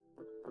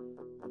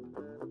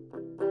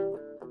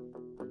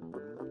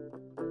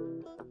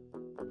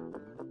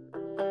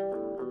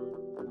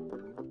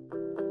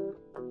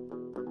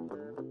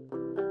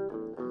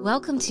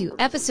Welcome to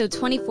episode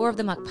 24 of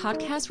the Muck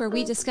Podcast, where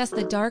we discuss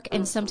the dark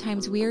and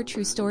sometimes weird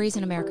true stories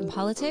in American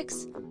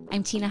politics.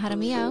 I'm Tina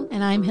Jaramillo.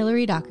 And I'm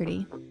Hillary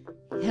Doherty.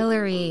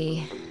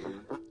 Hillary,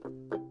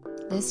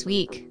 this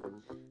week.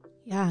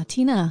 Yeah,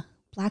 Tina.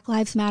 Black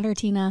Lives Matter,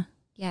 Tina.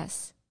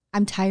 Yes.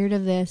 I'm tired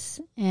of this,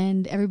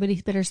 and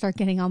everybody better start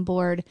getting on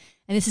board.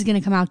 And this is going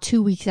to come out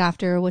 2 weeks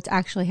after what's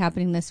actually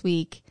happening this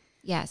week.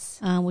 Yes.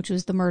 Which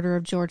was the murder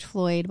of George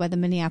Floyd by the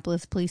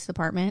Minneapolis Police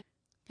Department.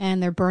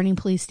 And they're burning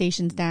police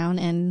stations down,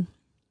 and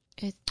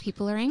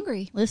people are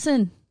angry.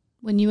 Listen,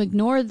 when you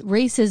ignore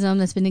racism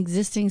that's been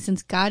existing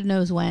since God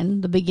knows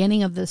when, the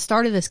beginning of the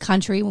start of this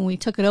country, when we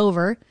took it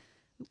over,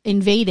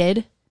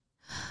 invaded,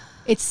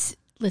 I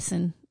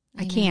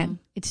can't.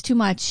 It's too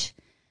much.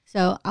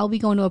 So I'll be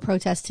going to a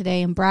protest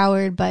today in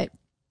Broward, but,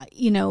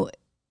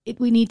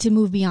 we need to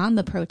move beyond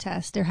the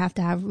protest. We have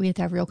to have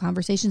real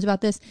conversations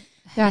about this.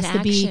 There has to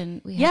be,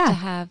 we have to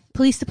have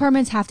police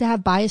departments have to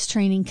have bias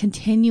training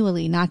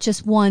continually, not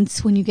just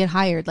once when you get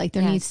hired. Like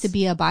there needs to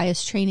be a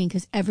bias training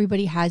because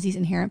everybody has these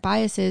inherent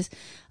biases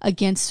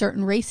against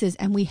certain races,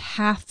 and we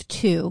have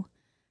to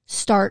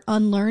start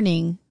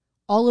unlearning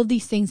all of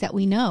these things that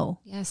we know.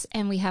 Yes,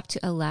 and we have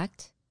to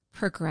elect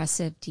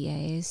progressive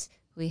DAs.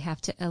 We have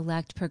to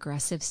elect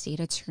progressive state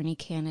attorney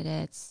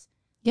candidates.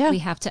 Yeah, we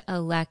have to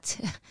elect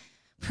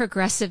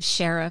progressive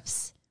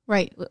sheriffs.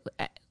 Right.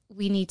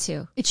 We need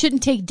to. It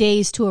shouldn't take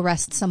days to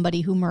arrest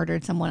somebody who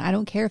murdered someone. I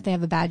don't care if they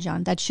have a badge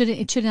on. It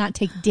should not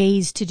take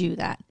days to do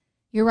that.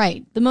 You're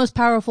right. The most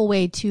powerful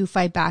way to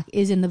fight back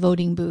is in the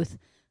voting booth.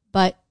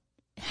 But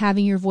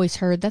having your voice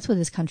heard, that's what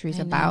this country is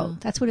about.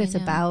 That's what it's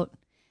about.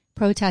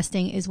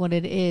 Protesting is what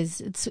it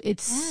is.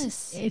 It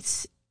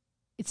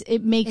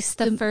makes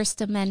the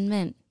First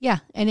Amendment. Yeah,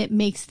 and it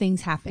makes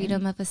things happen.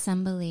 Freedom of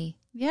assembly.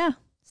 Yeah.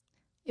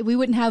 We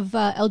wouldn't have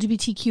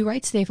LGBTQ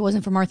rights today if it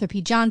wasn't for Martha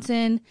P.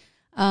 Johnson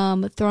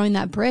throwing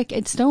that brick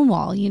at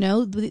Stonewall.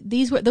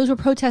 Those were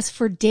protests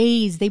for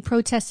days. They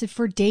protested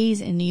for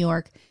days in New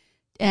York,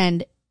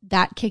 and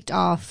that kicked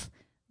off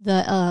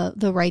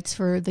the rights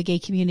for the gay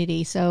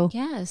community. So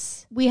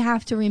yes, we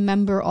have to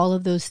remember all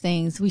of those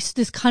things.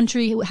 This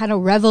country had a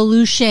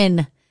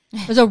revolution.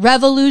 It was a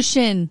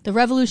revolution. The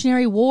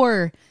Revolutionary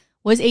War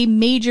was a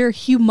major,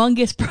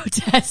 humongous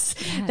protest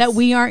that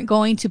we aren't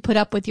going to put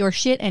up with your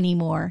shit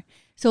anymore.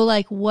 So,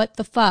 what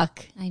the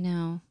fuck? I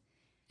know.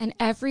 And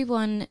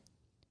everyone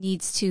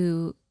needs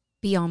to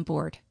be on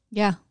board.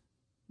 Yeah.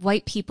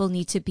 White people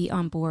need to be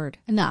on board.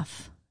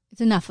 Enough. It's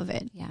enough of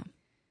it. Yeah.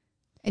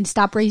 And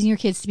stop raising your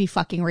kids to be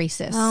fucking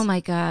racist. Oh, my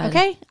God.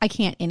 Okay? I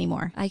can't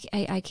anymore. I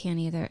can't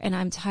either. And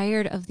I'm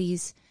tired of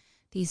these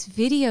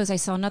videos. I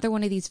saw another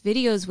one of these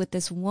videos with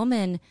this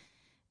woman.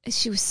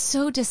 She was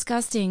so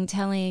disgusting,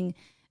 telling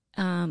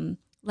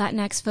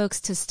Latinx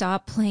folks to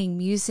stop playing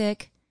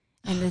music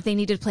and that they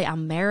needed to play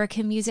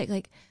American music.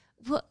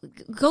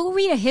 Go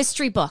read a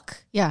history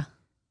book. Yeah.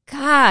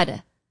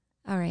 God.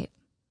 All right.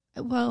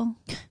 Well,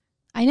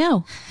 I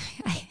know.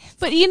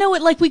 But you know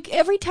what?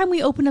 Every time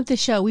we open up the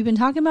show, we've been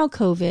talking about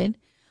COVID,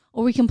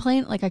 or we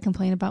complain, I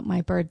complain about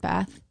my bird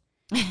bath.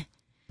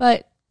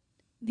 But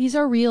these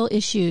are real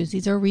issues.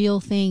 These are real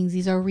things.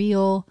 These are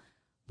real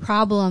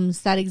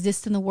problems that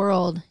exist in the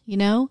world,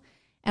 And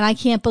I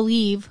can't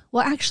believe,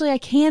 I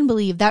can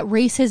believe that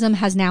racism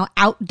has now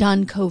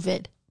outdone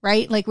COVID,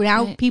 right?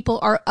 Now people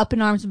are up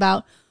in arms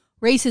about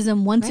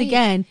racism once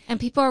again. And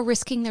people are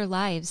risking their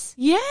lives.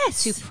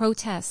 Yes. To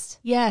protest.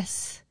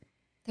 Yes.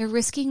 They're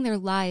risking their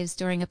lives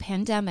during a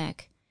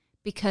pandemic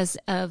because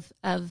of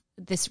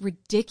this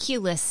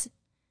ridiculous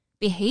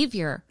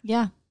behavior.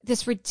 Yeah.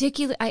 This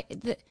ridiculous,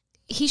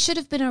 he should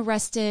have been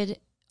arrested.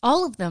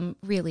 All of them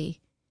really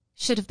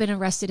should have been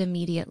arrested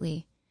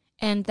immediately.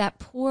 And that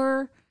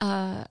poor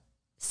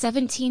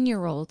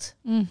 17-year-old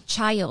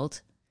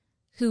child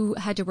who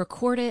had to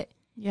record it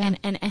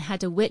and had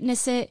to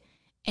witness it,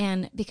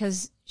 and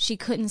because she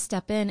couldn't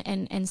step in,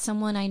 and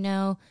someone I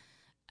know,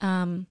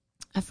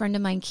 a friend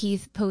of mine,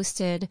 Keith,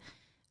 posted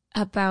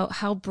about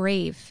how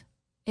brave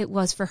it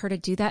was for her to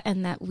do that,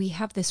 and that we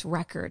have this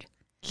record.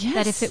 Yes.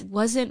 That if it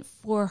wasn't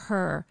for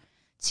her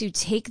to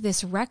take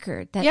this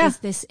record, that is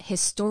this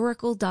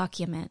historical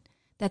document,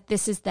 that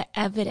this is the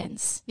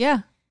evidence. Yeah.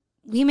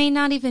 We may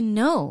not even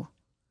know.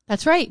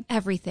 That's right.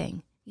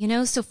 Everything.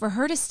 So for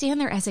her to stand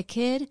there as a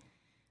kid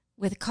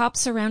with cops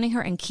surrounding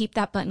her and keep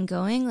that button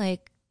going,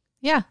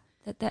 yeah.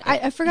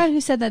 I forgot who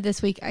said that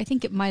this week. I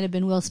think it might have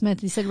been Will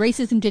Smith. He said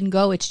racism didn't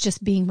go, it's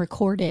just being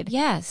recorded.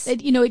 Yes.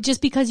 It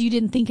just because you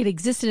didn't think it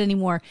existed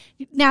anymore,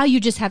 now you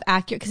just have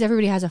accurate, because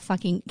everybody has a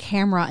fucking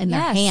camera in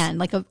their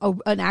hand,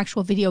 an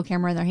actual video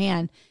camera in their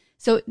hand.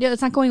 So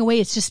it's not going away,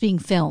 it's just being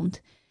filmed.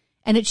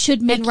 And it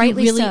should make you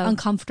really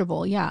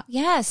uncomfortable. Yeah.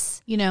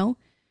 Yes. Good.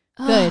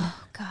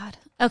 Oh, God.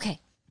 Okay.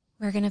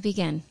 We're going to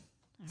begin.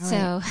 All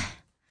right.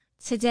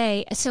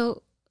 Today,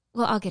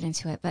 I'll get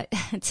into it, but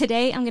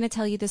today I'm going to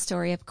tell you the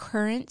story of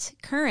current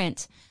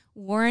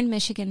Warren,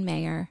 Michigan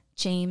Mayor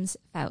James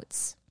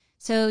Fouts.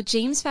 So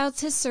James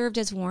Fouts has served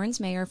as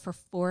Warren's mayor for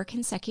 4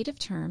 consecutive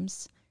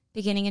terms.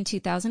 beginning in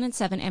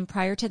 2007, and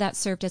prior to that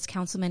served as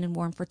councilman in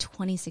Warren for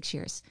 26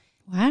 years.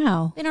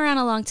 Wow. Been around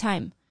a long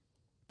time.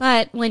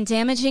 But when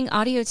damaging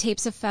audio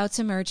tapes of Fouts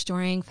emerged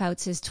during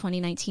Fouts'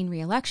 2019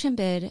 re-election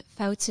bid,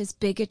 Fouts'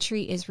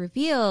 bigotry is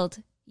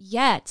revealed,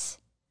 yet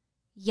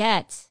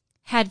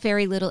had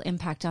very little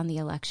impact on the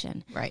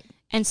election. Right.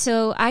 And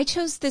so I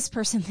chose this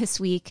person this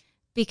week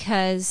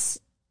because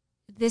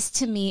this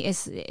to me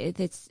is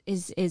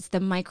the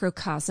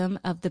microcosm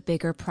of the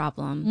bigger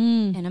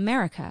problem in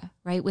America,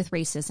 right, with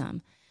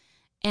racism.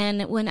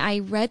 And when I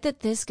read that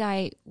this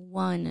guy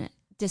won,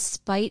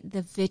 despite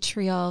the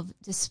vitriol,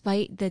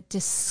 despite the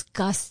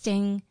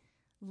disgusting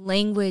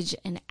language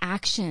and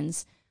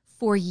actions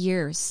for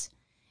years,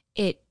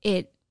 it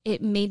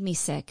made me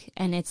sick.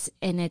 And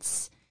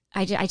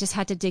I just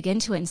had to dig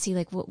into it and see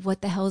like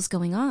what the hell is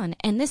going on.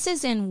 And this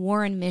is in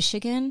Warren,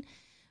 Michigan,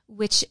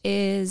 which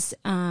is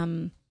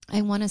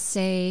I want to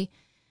say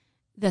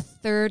the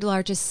third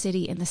largest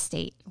city in the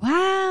state.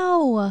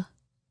 Wow.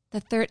 The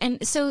third.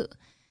 And so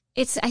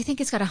I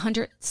think it's got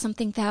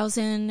 100-something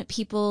thousand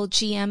people.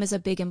 GM is a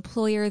big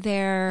employer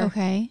there.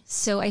 Okay.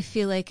 So I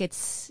feel like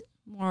it's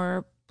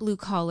more blue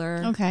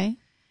collar. Okay.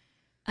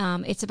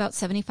 It's about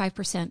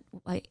 75%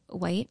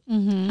 white.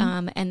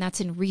 And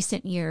that's in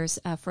recent years.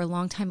 For a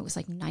long time, it was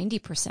like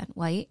 90%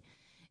 white.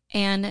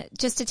 And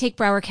just to take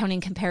Broward County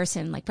in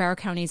comparison, like Broward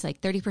County is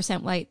like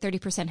 30% white,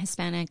 30%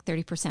 Hispanic,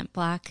 30%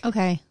 black.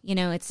 Okay. You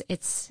know, it's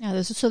yeah.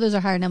 Those are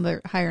higher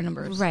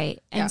numbers,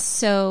 right? And yeah.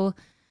 So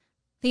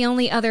the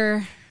only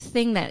other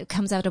thing that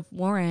comes out of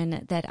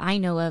Warren that I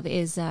know of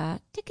is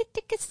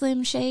Ticka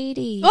Slim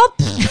Shady. Oh.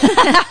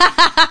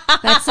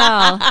 That's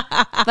all.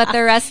 But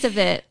the rest of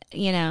it,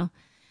 you know.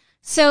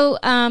 So so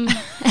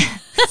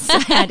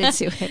I added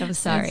to it. I'm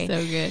sorry.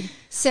 That's so good.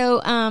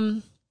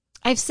 So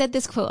I've said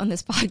this quote on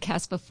this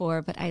podcast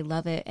before, but I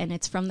love it. And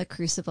it's from The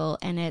Crucible.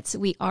 And it's,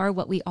 "We are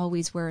what we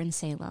always were in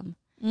Salem.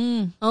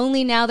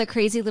 Only now the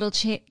crazy little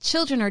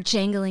children are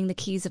jangling the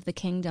keys of the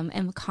kingdom,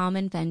 and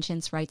common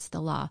vengeance writes the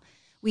law.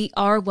 We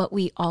are what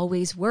we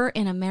always were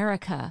in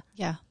America."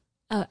 Yeah.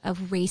 A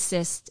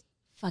racist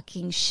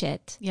fucking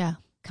shit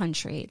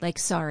country. Like,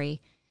 sorry.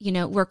 You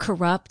know, we're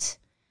corrupt.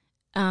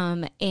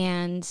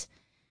 And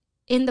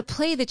in the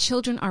play, the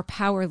children are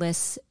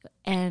powerless,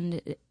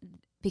 and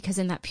because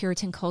in that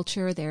Puritan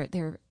culture,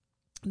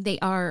 they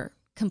are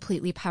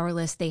completely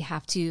powerless. They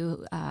have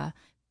to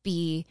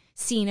be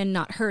seen and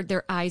not heard.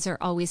 Their eyes are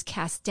always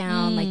cast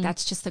down. Like,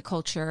 that's just the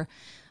culture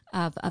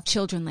of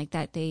children like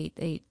that.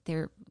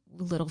 They're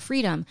little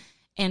freedom,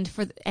 and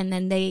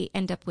then they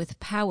end up with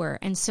power.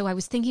 And so I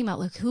was thinking about,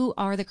 like, who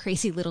are the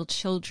crazy little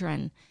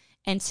children?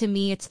 And to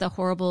me, it's the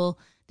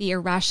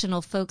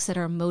irrational folks that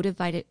are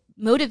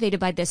motivated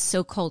by this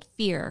so-called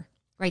fear,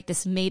 right?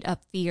 This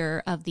made-up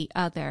fear of the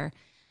other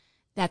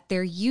that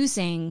they're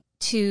using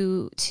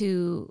to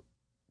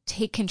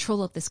take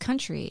control of this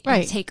country,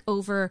 right, and take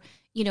over,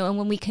 you know. And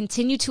when we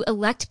continue to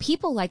elect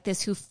people like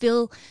this who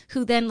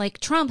then, like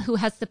Trump, who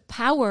has the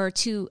power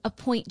to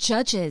appoint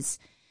judges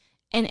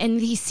and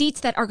these seats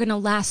that are going to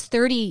last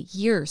 30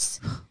 years.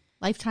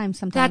 Lifetime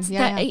sometimes.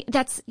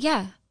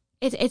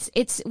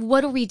 It's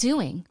what are we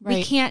doing? Right.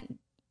 We can't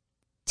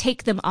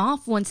take them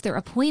off once they're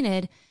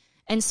appointed.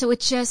 And so it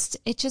just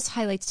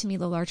highlights to me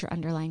the larger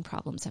underlying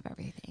problems of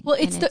everything. Well,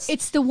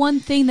 it's the one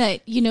thing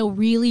that, you know,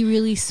 really,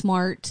 really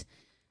smart,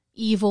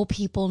 evil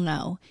people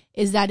know,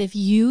 is that if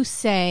you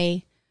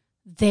say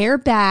they're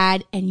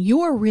bad and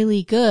you're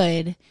really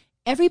good,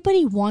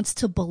 everybody wants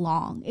to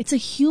belong. It's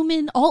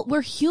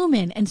we're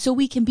human. And so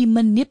we can be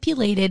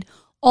manipulated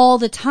all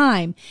the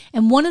time.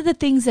 And one of the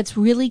things that's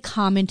really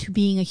common to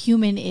being a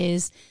human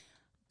is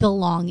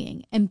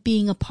belonging and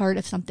being a part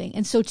of something.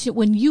 And so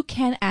when you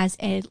can, as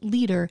a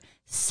leader,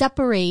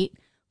 separate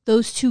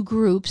those two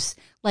groups,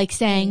 like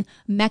saying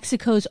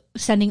Mexico's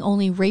sending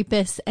only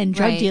rapists and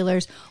drug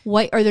dealers,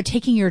 or they're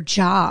taking your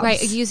jobs.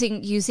 Right,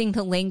 using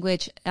the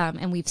language,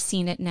 and we've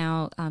seen it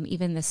now,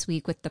 even this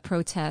week with the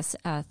protests,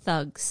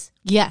 thugs.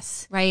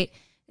 Yes. Right?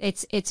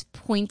 It's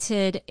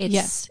pointed,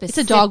 it's specific. It's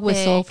a dog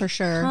whistle for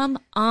sure. Come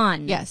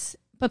on. Yes.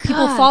 But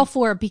people fall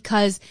for it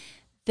because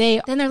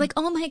then they're like,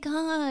 oh my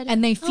God.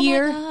 And they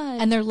fear,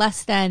 and they're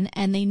less than,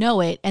 and they know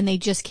it, and they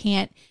just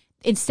can't,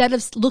 instead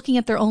of looking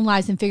at their own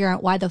lives and figuring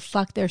out why the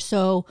fuck they're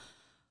so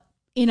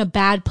in a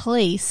bad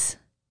place,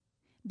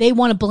 they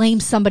want to blame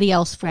somebody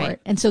else for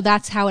it. And so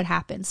that's how it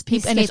happens.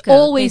 And it's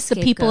always the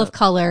people of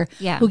color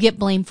who get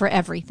blamed for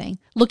everything.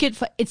 Look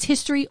at it's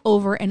history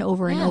over and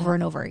over and over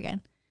and over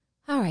again.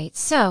 All right.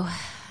 So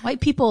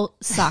white people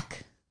suck.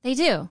 They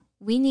do.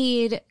 We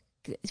need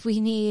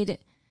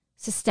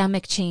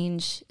systemic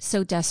change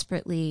so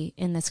desperately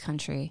in this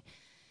country.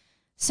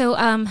 So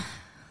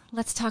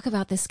let's talk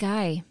about this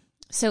guy.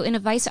 So in a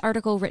Vice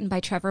article written by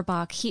Trevor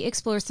Bach, he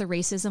explores the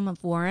racism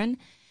of Warren.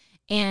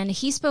 And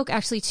he spoke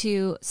actually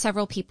to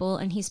several people,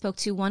 and he spoke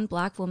to one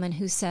black woman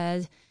who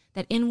said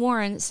that in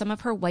Warren, some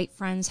of her white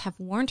friends have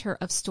warned her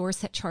of stores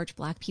that charge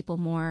black people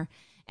more.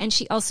 And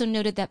she also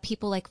noted that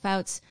people like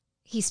Fouts,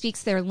 he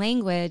speaks their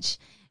language,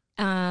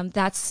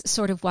 that's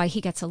sort of why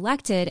he gets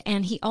elected.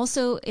 And he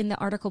also, in the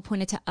article,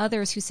 pointed to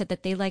others who said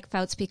that they like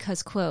Fouts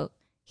because, quote,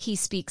 he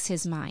speaks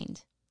his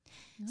mind.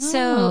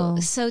 Oh.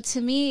 So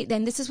to me,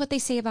 then this is what they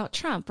say about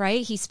Trump,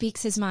 right? He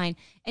speaks his mind.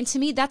 And to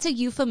me, that's a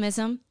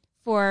euphemism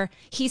for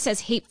he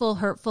says hateful,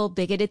 hurtful,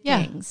 bigoted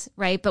things,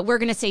 right? But we're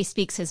going to say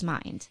speaks his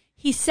mind.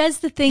 He says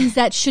the things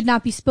that should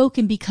not be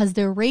spoken because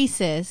they're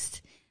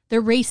racist.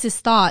 They're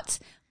racist thoughts,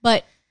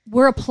 but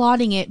we're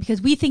applauding it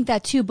because we think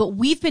that too. But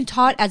we've been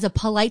taught as a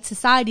polite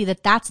society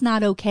that that's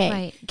not okay.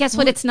 Right. Guess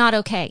what? It's not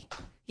okay.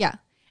 Yeah.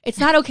 It's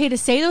not okay to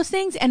say those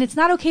things, and it's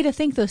not okay to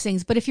think those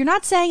things. But if you're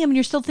not saying them and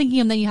you're still thinking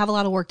them, then you have a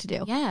lot of work to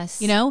do.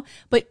 Yes. You know?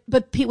 But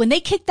when they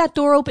kick that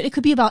door open, it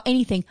could be about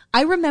anything.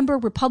 I remember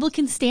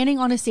Republicans standing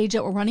on a stage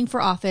that were running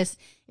for office.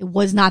 It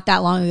was not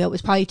that long ago. It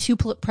was probably 2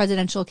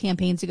 presidential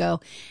campaigns ago.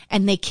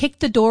 And they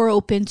kicked the door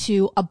open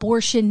to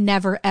abortion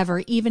never,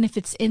 ever, even if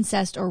it's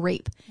incest or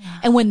rape. Yeah.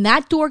 And when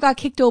that door got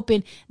kicked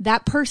open,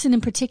 that person in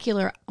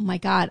particular, oh my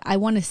God, I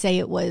want to say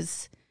it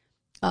was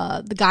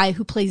the guy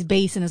who plays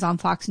bass and is on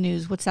Fox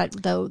News. What's that?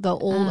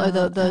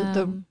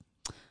 The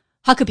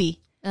Huckabee.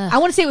 I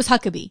want to say it was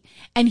Huckabee.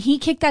 And he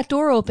kicked that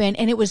door open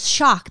and it was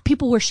shock.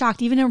 People were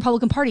shocked, even in the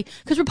Republican Party,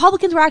 because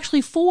Republicans were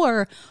actually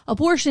for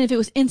abortion if it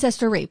was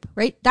incest or rape,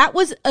 right? That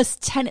was a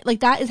tenet,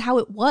 like that is how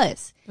it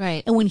was.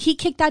 Right. And when he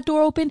kicked that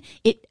door open,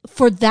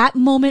 for that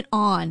moment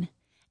on,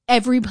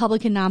 every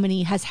Republican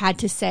nominee has had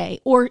to say,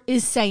 or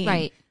is saying,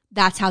 right,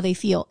 that's how they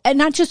feel. And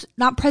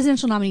not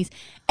presidential nominees.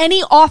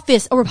 Any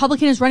office a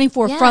Republican is running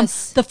for, from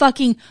the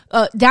fucking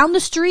down the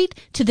street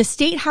to the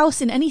state house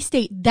in any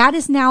state, that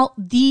is now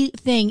the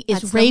thing,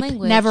 is that's rape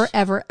never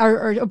ever,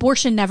 or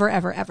abortion never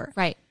ever ever.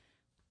 Right.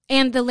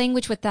 And the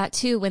language with that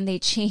too, when they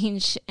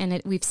change,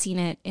 and we've seen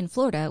it in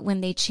Florida, when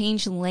they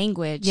change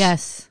language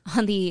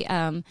on the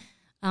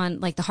on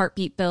like the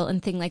heartbeat bill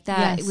and thing like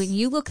that. Yes. When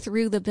you look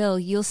through the bill,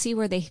 you'll see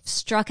where they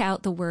struck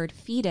out the word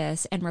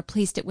fetus and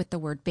replaced it with the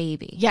word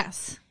baby.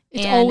 Yes.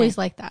 It's always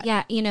like that.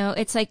 Yeah. You know,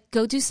 it's like,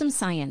 go do some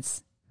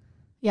science.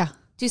 Yeah.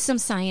 Do some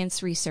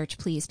science research,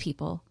 please,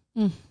 people.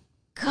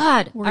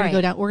 God. We're going to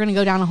go down. We're going to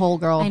go down a hole,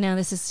 girl. I know,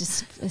 this is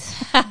just,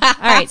 all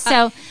right.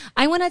 So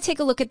I want to take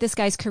a look at this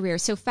guy's career.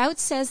 So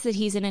Fouts says that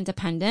he's an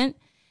independent,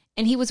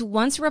 and he was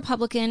once a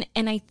Republican,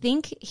 and I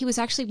think he was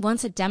actually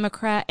once a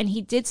Democrat, and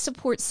he did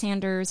support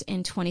Sanders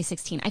in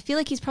 2016. I feel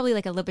like he's probably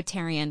like a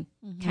libertarian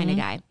kind of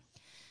guy.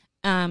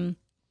 And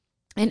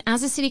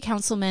as a city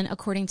councilman,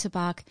 according to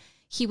Bach,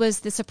 he was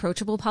this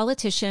approachable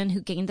politician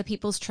who gained the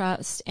people's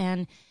trust,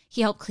 and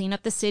he helped clean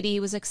up the city,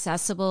 was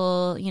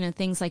accessible, you know,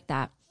 things like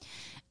that.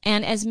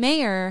 And as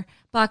mayor,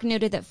 Bach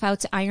noted that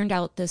Fouts ironed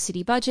out the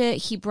city budget.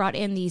 He brought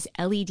in these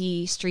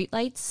LED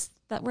streetlights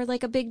that were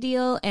like a big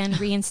deal and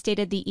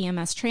reinstated the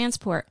EMS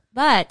transport.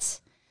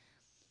 But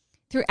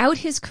throughout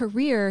his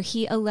career,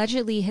 he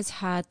allegedly has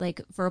had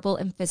like verbal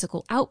and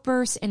physical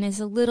outbursts and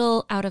is a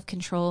little out of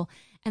control.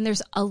 And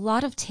there's a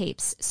lot of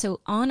tapes. So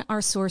on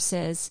our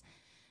sources,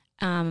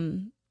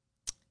 there's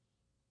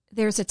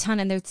a ton,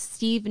 and there's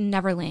Steve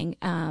Neverling.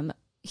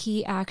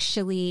 He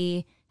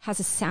actually has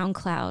a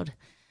SoundCloud.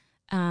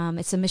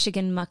 It's a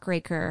Michigan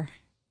muckraker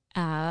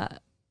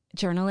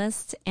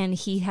journalist, and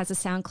he has a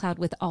SoundCloud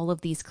with all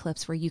of these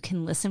clips where you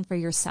can listen for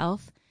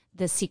yourself,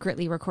 the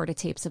secretly recorded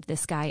tapes of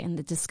this guy and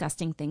the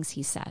disgusting things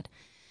he said.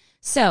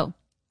 So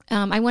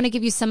I want to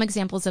give you some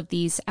examples of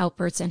these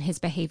outbursts and his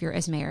behavior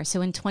as mayor.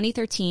 So in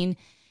 2013,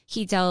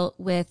 he dealt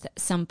with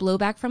some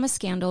blowback from a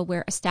scandal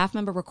where a staff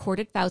member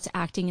recorded Fouts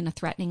acting in a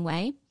threatening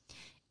way.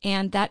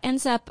 And that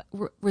ends up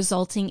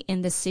resulting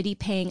in the city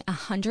paying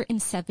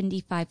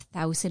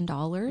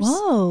 $175,000.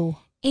 Whoa.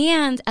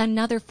 And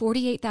another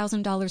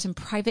 $48,000 in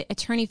private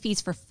attorney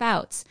fees for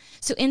Fouts.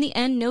 So in the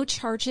end, no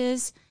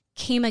charges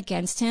came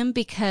against him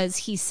because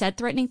he said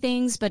threatening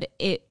things, but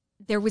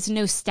there was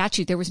no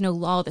statute. There was no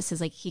law that says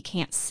like he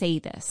can't say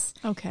this.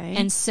 Okay.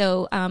 And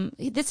so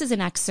this is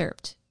an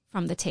excerpt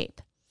from the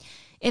tape.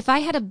 If I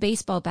had a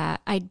baseball bat,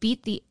 I'd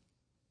beat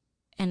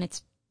and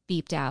it's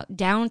beeped out,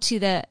 down to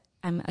the,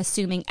 I'm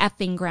assuming,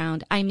 effing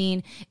ground. I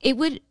mean, it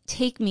would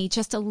take me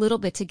just a little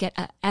bit to get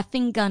a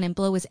effing gun and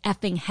blow his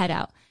effing head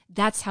out.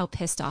 That's how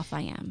pissed off I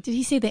am. Did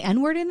he say the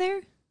N-word in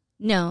there?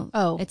 No.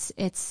 Oh. It's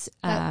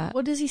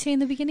what does he say in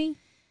the beginning?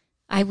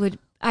 I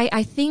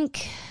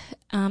think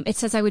it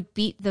says I would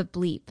beat the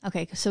bleep.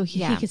 Okay, so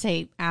he could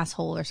say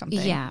asshole or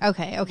something. Yeah.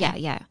 Okay.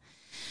 Yeah.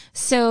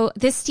 So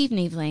this Steve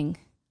Neveling,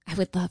 I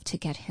would love to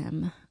get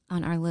him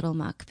on our Little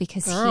Muck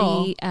because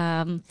he,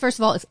 first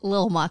of all, it's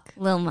Lil Muck.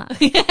 Lil Muck.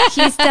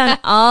 He's done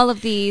all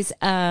of these,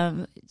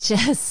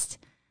 just,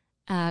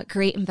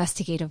 great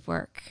investigative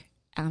work.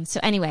 So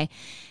anyway,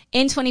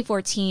 in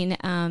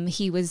 2014,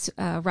 he was,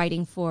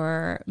 writing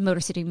for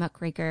Motor City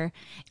Muckraker,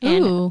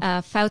 and,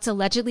 Fouts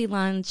allegedly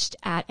lunged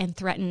at and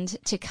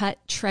threatened to cut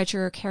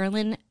Treasurer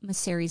Carolyn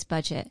Masseri's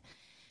budget.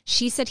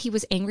 She said he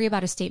was angry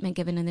about a statement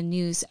given in the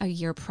news a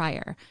year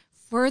prior.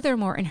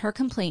 Furthermore, in her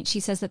complaint, she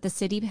says that the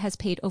city has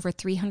paid over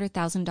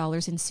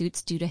 $300,000 in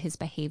suits due to his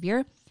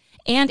behavior.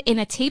 And in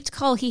a taped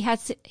call, he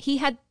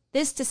had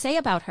this to say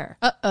about her.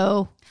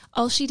 Uh-oh.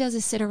 All she does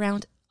is sit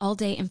around all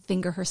day and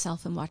finger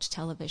herself and watch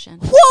television.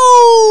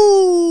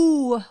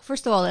 Whoa!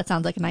 First of all, that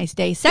sounds like a nice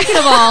day. Second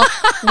of all,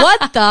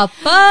 what the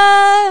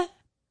fuck?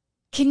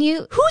 Can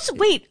you?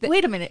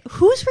 Wait a minute.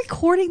 Who's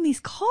recording these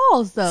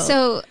calls though?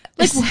 So,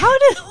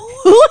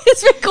 who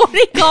is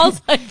recording calls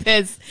like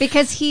this?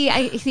 Because he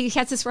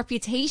has this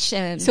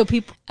reputation so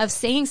people of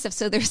saying stuff.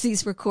 So there's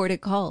these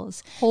recorded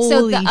calls. Holy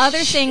so the other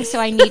thing, so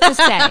I need to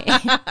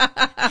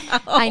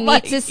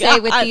say,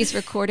 with these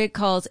recorded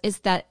calls is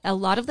that a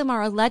lot of them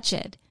are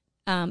alleged,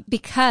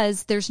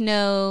 because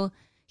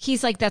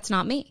he's like, that's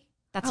not me.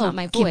 That's not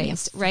my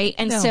voice, right?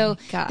 And so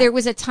there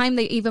was a time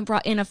they even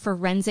brought in a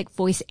forensic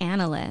voice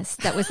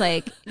analyst that was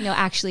like, no,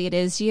 actually it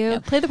is you. Yeah,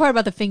 play the part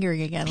about the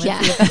fingering again. So,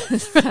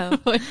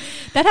 that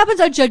happens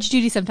on Judge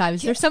Judy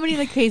sometimes. There's somebody in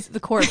the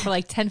court for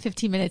like 10,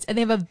 15 minutes and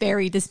they have a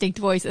very distinct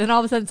voice. And then all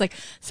of a sudden it's like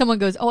someone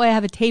goes, oh, I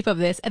have a tape of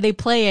this. And they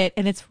play it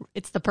and it's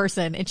the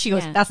person. And she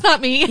goes, that's not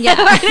me.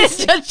 Yeah. And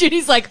Judge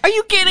Judy's like, are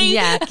you kidding?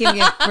 Yeah, give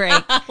me a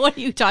break. What are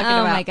you talking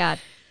about? Oh my God.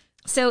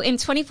 So in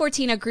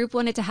 2014, a group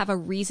wanted to have a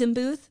reason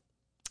booth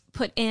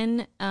put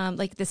in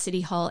like the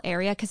city hall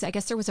area, because I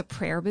guess there was a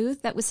prayer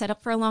booth that was set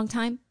up for a long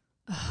time.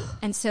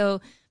 And so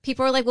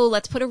people were like, well,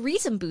 let's put a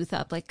reason booth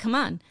up. Like, come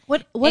on.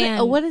 What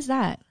is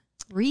that?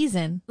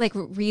 Reason? Like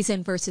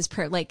reason versus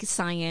prayer, like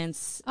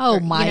science. Oh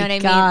my God. You know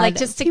what I mean? Like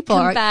just to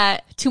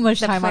combat too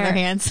much time on their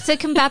hands. To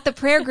combat the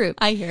prayer group.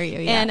 I hear you.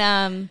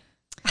 Yeah.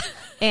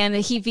 And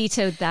he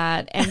vetoed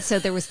that. And so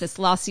there was this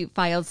lawsuit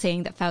filed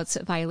saying that Fouts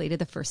violated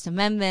the First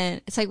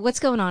Amendment. It's like, what's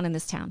going on in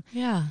this town?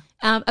 Yeah.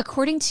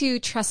 According to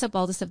Tressa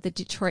Baldus of the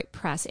Detroit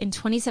Press, in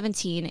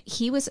 2017,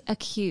 he was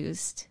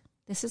accused.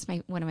 This is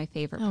one of my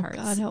favorite parts.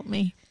 Oh, God, help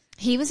me.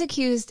 He was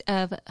accused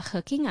of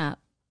hooking up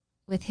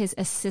with his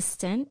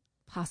assistant,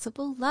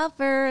 possible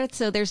lover.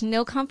 So there's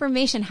no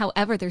confirmation.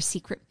 However, there's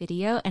secret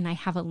video, and I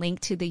have a link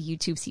to the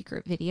YouTube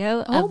secret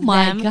video of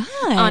them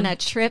on a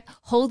trip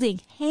holding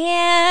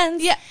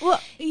hands. Yeah. Well,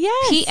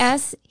 yes.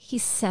 P.S.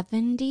 He's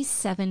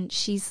 77.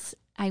 She's,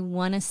 I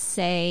want to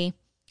say,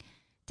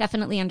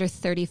 definitely under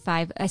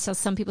 35. I saw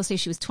some people say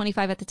she was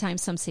 25 at the time.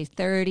 Some say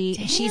 30.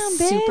 Damn, she's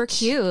bitch. Super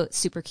cute.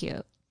 Super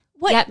cute.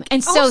 What? Yep.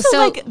 And so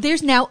like,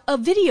 there's now a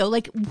video.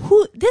 Like,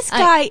 this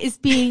guy is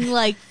being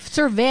like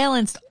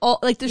surveillanced all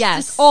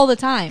just all the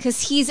time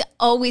because he's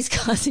always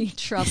causing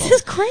trouble. This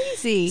is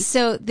crazy.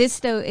 So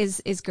this though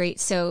is great.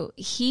 So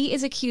he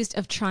is accused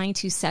of trying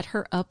to set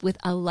her up with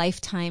a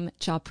lifetime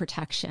job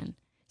protection.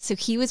 So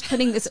he was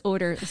putting this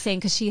order saying,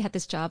 because she had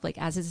this job like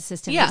as his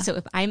assistant. Yeah. Like, so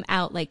if I'm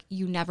out, like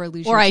you never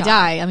lose your job. Or I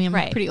die. I mean,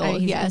 I'm pretty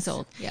old. He's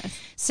old. Yes.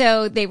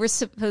 So they were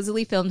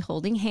supposedly filmed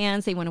holding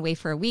hands. They went away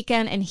for a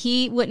weekend and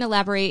he wouldn't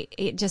elaborate.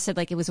 It just said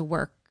like it was a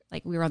work,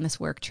 like we were on this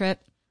work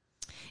trip.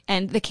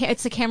 And the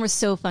camera's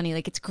so funny.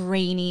 Like it's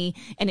grainy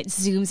and it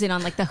zooms in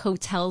on like the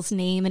hotel's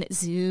name and it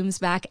zooms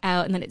back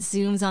out and then it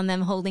zooms on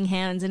them holding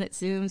hands and it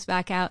zooms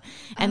back out.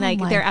 And like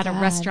they're at a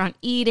restaurant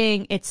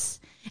eating.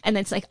 And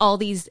it's like all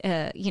these,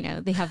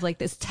 they have like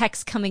this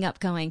text coming up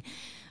going,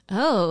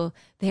 oh,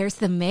 there's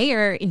the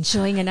mayor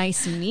enjoying a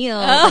nice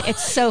meal. Oh,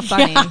 it's so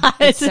funny. Yeah,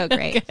 it's so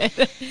great.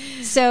 Good.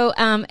 So,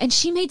 and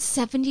she made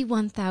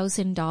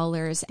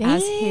 $71,000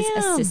 as his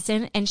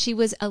assistant. And she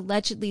was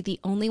allegedly the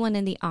only one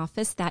in the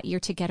office that year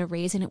to get a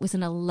raise. And it was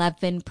an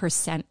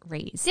 11%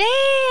 raise.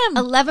 Damn.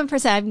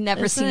 11%. I've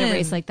never seen a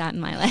raise like that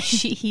in my life.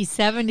 He's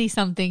 70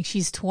 something.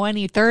 She's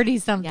 20, 30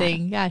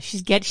 something. Yeah.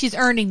 She's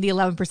earning the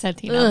 11%,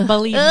 Tina.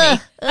 Believe me.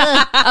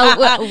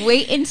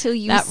 Wait until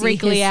you that see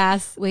wrinkly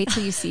ass. Wait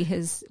till you see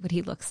what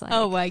he looks like.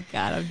 Oh my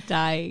God, I'm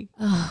dying.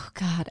 Oh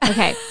God.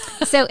 Okay.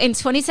 So in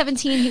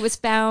 2017, he was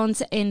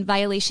found in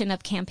violation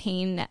of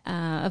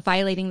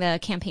violating the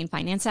Campaign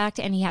Finance Act,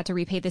 and he had to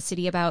repay the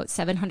city about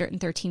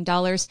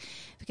 $713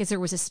 because there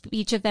was a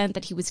speech event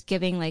that he was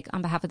giving like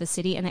on behalf of the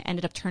city, and it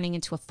ended up turning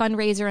into a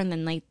fundraiser, and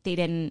then like they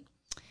didn't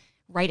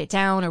write it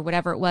down or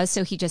whatever it was,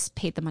 so he just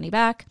paid the money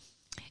back.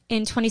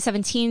 In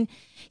 2017,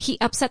 he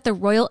upset the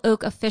Royal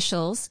Oak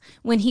officials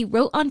when he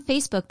wrote on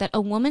Facebook that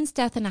a woman's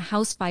death in a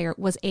house fire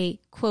was a,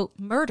 quote,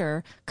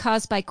 murder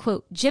caused by,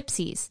 quote,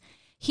 gypsies.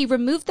 He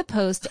removed the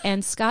post,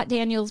 and Scott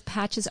Daniels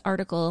Patch's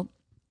article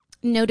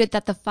noted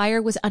that the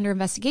fire was under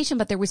investigation,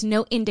 but there was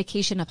no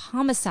indication of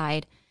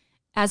homicide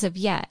as of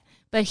yet.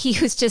 But he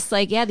was just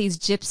like, yeah, these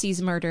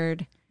gypsies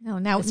murdered. No,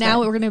 now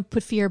we're going to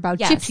put fear about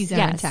gypsies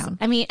in town.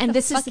 I mean, and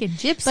this is fucking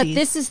gypsies. But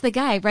this is the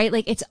guy, right?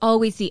 Like it's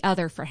always the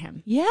other for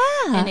him. Yeah.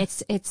 And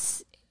it's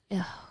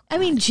I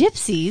mean,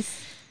 gypsies.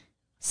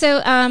 So,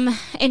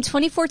 in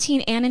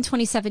 2014 and in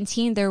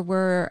 2017, there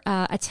were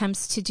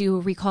attempts to do a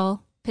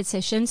recall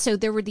petition. So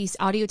there were these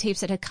audio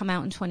tapes that had come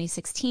out in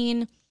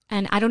 2016,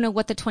 and I don't know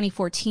what the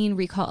 2014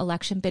 recall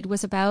election bid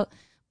was about,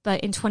 but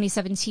in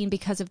 2017,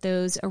 because of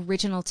those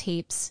original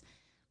tapes,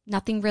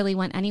 nothing really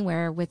went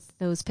anywhere with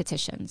those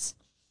petitions.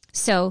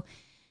 So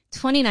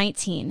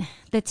 2019,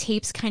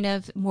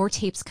 more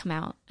tapes come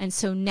out. And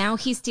so now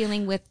he's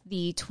dealing with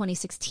the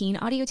 2016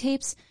 audio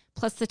tapes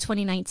plus the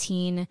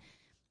 2019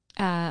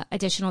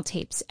 additional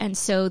tapes. And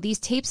so these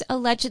tapes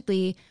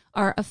allegedly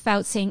are of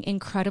Fouts saying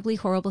incredibly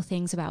horrible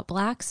things about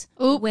blacks,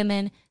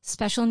 women,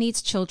 special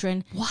needs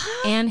children,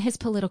 and his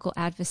political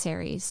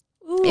adversaries.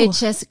 Ooh. It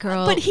just,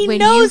 girl, but he when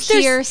knows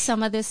you hear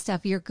some of this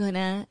stuff, you're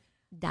gonna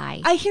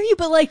die. I hear you,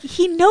 but like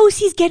he knows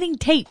he's getting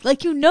taped.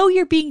 Like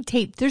you're being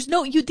taped. There's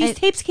no these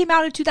tapes came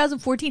out in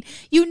 2014.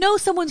 You know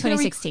someone's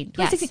 2016.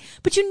 2016. Yes.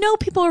 But you know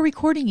people are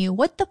recording you.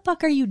 What the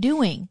fuck are you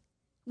doing?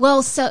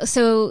 Well, so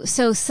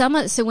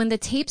when the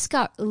tapes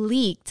got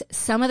leaked,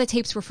 some of the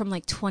tapes were from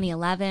like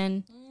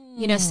 2011.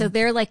 You know, so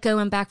they're like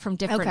going back from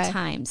different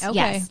times. Okay.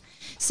 Yes.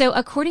 So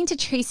according to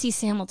Tracy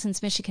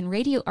Hamilton's Michigan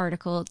Radio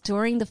article,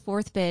 during the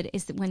fourth bid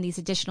is when these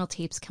additional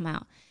tapes come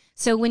out.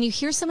 So when you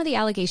hear some of the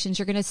allegations,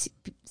 you're going to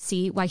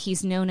see why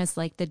he's known as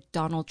like the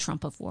Donald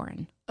Trump of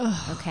Warren.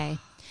 Ugh. Okay.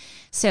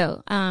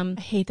 So I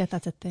hate that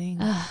that's a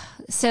thing.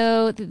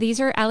 So these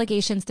are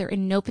allegations. They're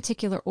in no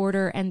particular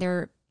order, and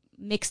they're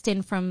mixed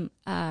in from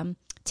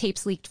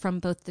tapes leaked from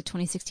both the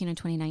 2016 and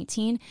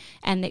 2019.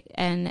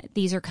 And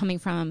these are coming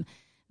from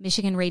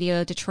Michigan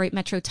Radio, Detroit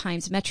Metro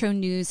Times, Metro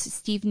News,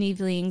 Steve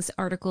Neveling's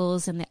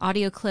articles, and the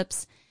audio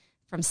clips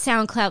from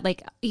SoundCloud.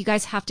 Like, you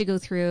guys have to go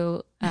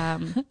through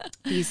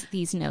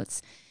these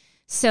notes.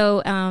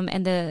 So,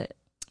 and the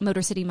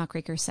Motor City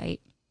Muckraker site.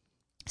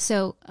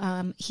 So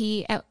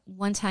he at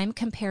one time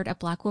compared a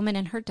black woman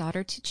and her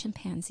daughter to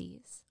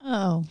chimpanzees.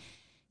 Oh,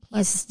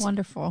 that's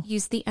wonderful.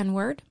 Used the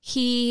N-word.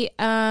 He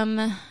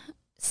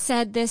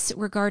said this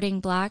regarding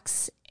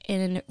blacks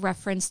in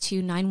reference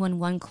to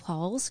 911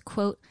 calls,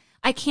 quote,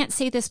 "I can't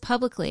say this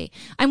publicly.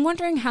 I'm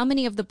wondering how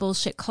many of the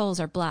bullshit calls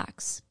are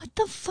blacks." What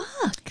the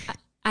fuck?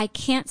 I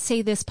can't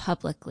say this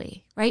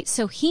publicly, right?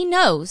 So he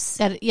knows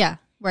that. Yeah,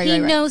 right. He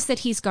knows that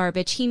he's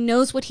garbage. He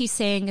knows what he's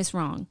saying is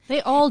wrong.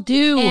 They all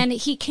do. And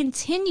he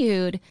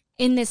continued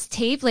in this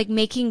tape, like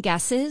making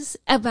guesses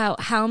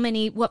about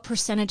what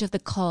percentage of the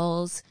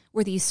calls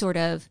were these sort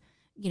of,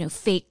 you know,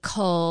 fake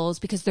calls,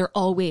 because are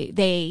always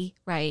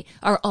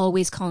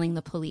calling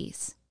the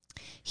police.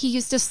 He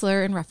used a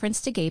slur in reference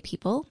to gay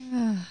people.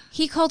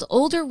 He called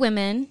older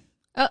women,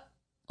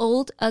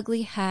 old,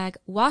 ugly hag,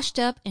 washed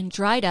up and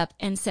dried up,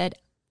 and said,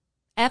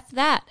 F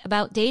that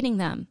about dating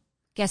them.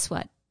 Guess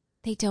what?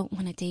 They don't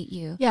want to date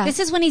you. Yeah. This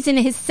is when he's in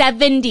his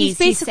 70s. He's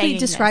basically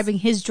describing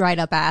his dried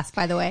up ass,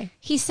 by the way.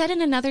 He said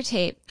in another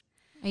tape,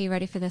 are you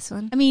ready for this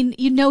one? I mean,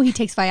 you know he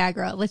takes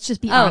Viagra. Let's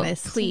just be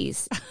honest.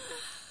 Please.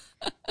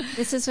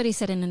 This is what he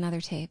said in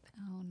another tape.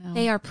 No.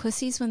 They are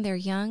pussies when they're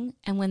young,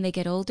 and when they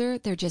get older,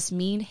 they're just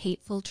mean,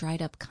 hateful,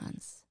 dried up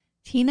cunts.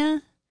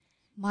 Tina,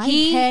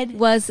 he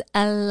was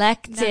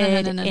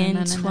elected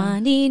in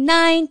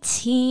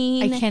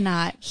 2019. I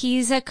cannot.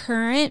 He's a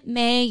current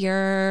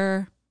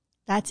mayor.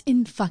 That's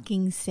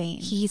fucking insane.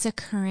 He's a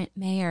current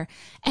mayor.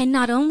 And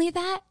not only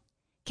that,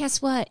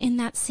 guess what? In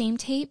that same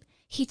tape,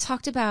 he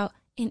talked about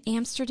in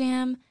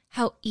Amsterdam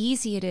how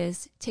easy it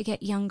is to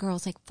get young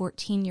girls, like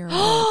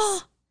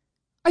 14-year-olds.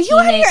 Are you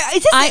out of here?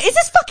 Is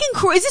this fucking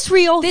cool? Is this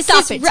real?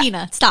 Stop it,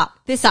 Tina. Stop.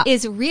 This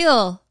is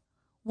real.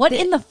 What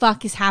in the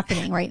fuck is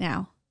happening right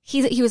now?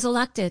 He was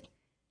elected.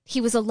 He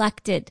was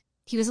elected.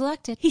 He's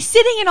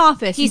sitting in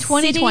office in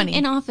 2020. Sitting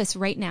in office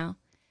right now.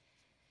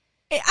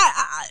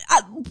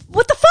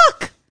 What the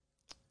fuck?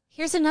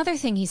 Here's another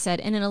thing he said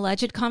in an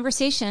alleged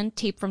conversation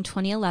taped from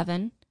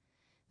 2011.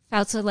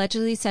 Fouts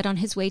allegedly said on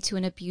his way to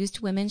an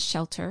abused women's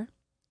shelter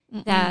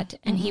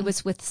he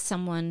was with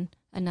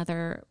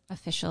another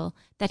official,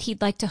 that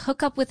he'd like to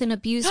hook up with an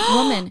abused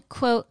woman.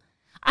 Quote,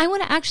 "I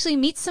want to actually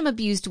meet some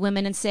abused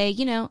women and say,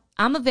 you know,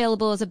 I'm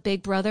available as a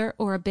big brother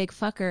or a big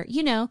fucker.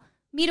 You know,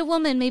 meet a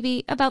woman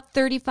maybe about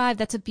 35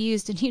 that's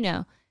abused, and, you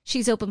know,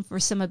 she's open for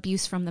some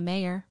abuse from the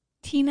mayor."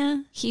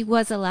 Tina, he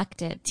was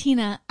elected.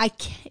 Tina, I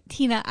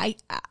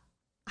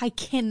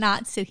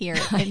cannot sit here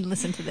and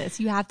listen to this.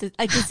 You have to.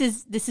 This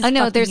is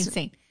fucking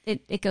insane.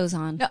 It goes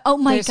on. No, oh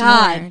my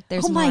God!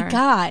 My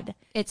God!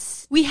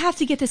 We have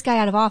to get this guy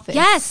out of office.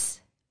 Yes,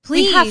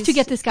 please. We have to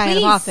get this guy out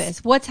of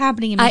office. What's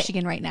happening in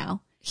Michigan right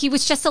now? He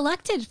was just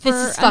elected for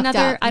this is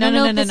another. I don't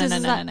know. No.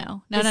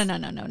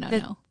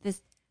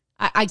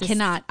 I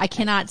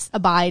cannot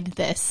abide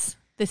this.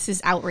 This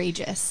is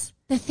outrageous.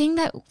 The thing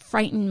that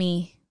frightened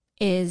me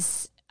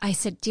is, I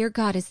said, "Dear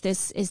God, is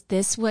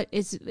this what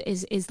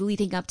is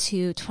leading up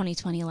to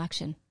 2020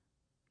 election?"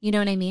 You know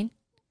what I mean?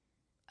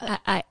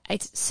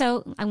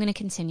 So I'm going to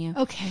continue.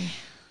 Okay.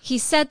 He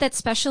said that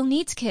special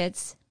needs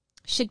kids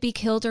should be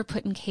killed or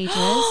put in cages,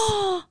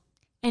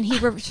 and he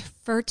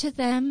referred to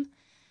them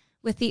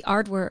with the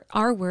R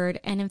word.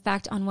 And in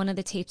fact, on one of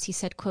the tapes, he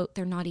said, quote,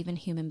 "They're not even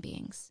human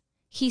beings."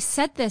 He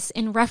said this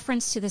in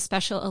reference to the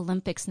Special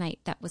Olympics night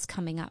that was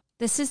coming up.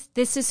 This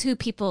is who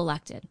people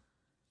elected.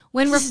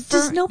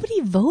 Does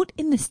nobody vote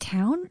in this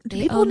town? Do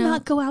people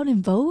not go out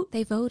and vote?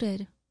 They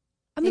voted.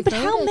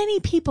 How many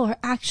people are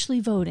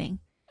actually voting?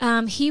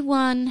 He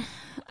won.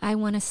 I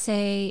want to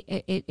say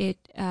it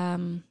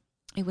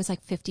was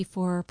like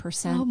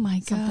 54%. Oh my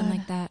God. Something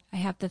like that. I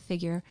have the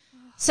figure.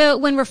 So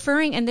when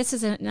referring, and this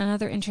is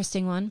another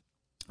interesting one,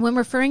 when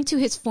referring to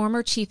his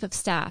former chief of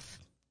staff,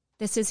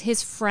 this is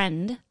his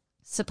friend,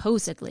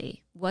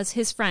 supposedly was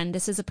his friend.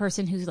 This is a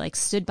person who like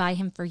stood by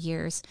him for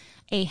years.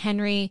 A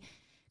Henry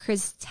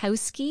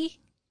Krystowski.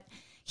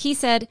 He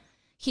said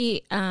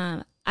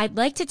I'd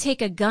like to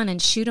take a gun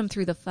and shoot him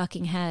through the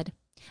fucking head.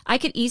 I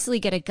could easily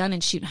get a gun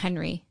and shoot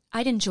Henry.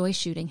 I'd enjoy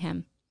shooting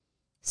him.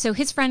 So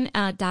his friend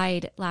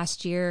died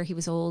last year. He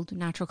was old,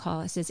 natural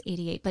causes,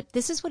 88. But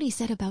this is what he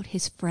said about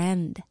his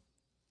friend.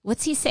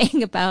 What's he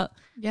saying about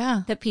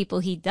the people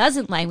he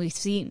doesn't like? We've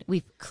seen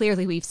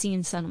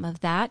some of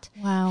that.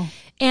 Wow.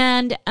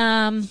 And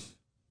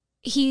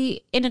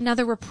he, in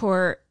another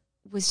report,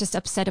 was just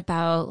upset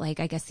about, like,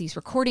 I guess these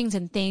recordings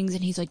and things.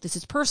 And he's like, this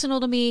is personal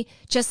to me.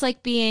 Just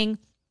like being,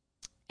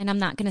 and I'm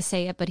not going to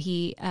say it, but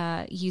he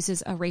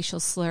uses a racial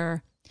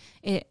slur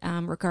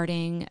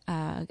regarding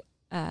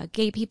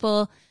gay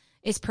people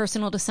is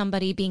personal to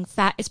somebody. Being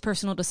fat is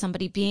personal to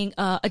somebody. Being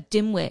a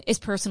dimwit is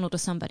personal to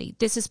somebody.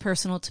 This is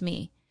personal to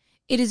me.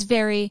 It is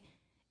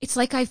it's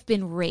like I've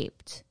been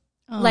raped.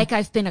 Like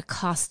I've been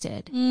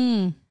accosted.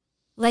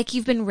 Like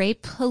you've been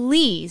raped.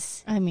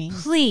 Please.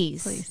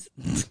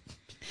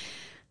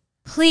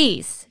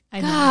 Please.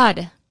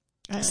 God.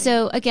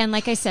 So again,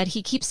 like I said,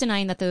 he keeps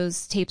denying that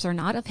those tapes are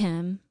not of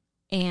him.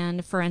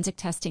 And forensic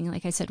testing,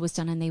 like I said, was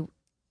done and they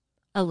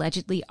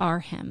allegedly are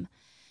him.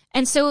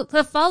 And so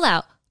the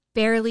fallout,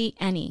 barely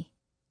any,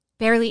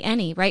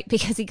 right?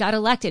 Because he got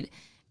elected.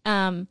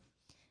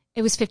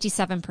 It was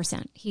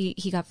 57%.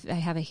 He got, I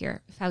have it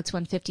here. Fouts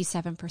won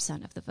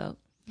 57% of the vote.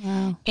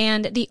 Wow.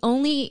 And the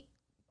only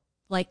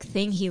like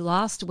thing he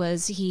lost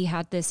was he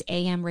had this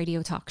AM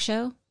radio talk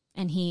show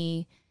and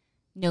he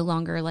no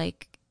longer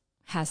like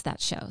has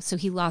that show. So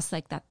he lost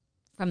like that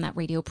from that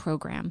radio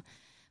program.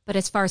 But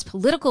as far as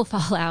political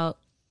fallout,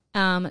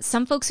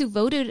 some folks who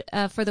voted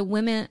for the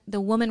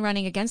woman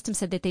running against him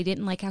said that they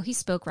didn't like how he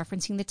spoke,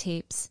 referencing the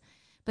tapes.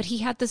 But he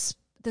had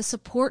the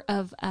support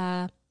of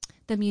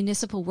the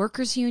Municipal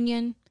Workers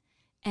Union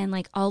and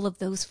like all of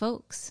those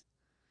folks.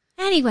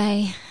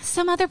 Anyway,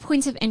 some other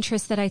points of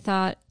interest that I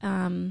thought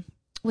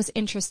was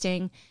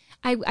interesting.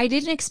 I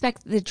didn't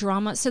expect the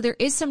drama. So there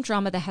is some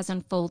drama that has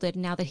unfolded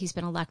now that he's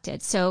been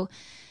elected. So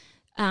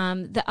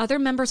the other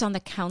members on the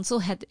council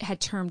had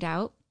termed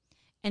out.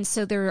 And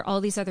so there are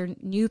all these other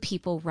new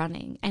people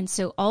running. And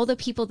so all the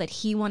people that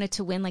he wanted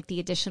to win, like the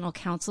additional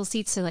council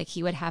seats, so like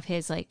he would have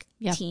his like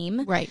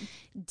team, right,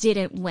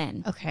 didn't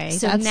win. Okay.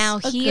 So now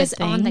he is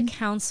on the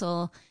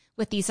council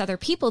with these other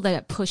people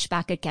that push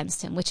back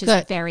against him, which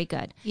is very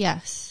good.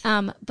 Yes.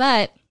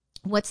 But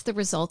what's the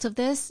result of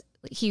this?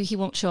 He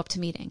won't show up to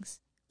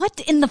meetings. What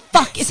in the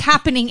fuck is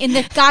happening in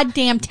this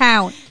goddamn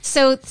town?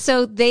 So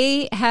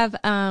they have,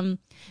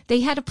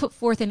 they had to put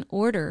forth an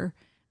order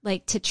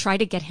like to try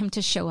to get him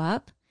to show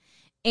up.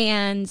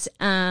 And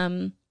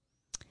the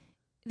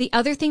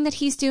other thing that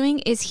he's doing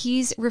is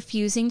he's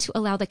refusing to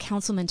allow the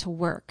councilman to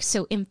work.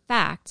 So in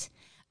fact,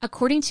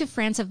 according to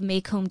France of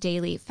Macomb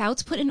Daily,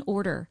 Fouts put an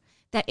order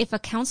that if a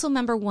council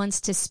member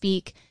wants to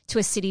speak to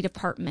a city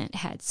department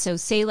head, so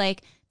say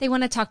like they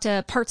want to talk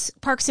to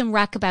Parks and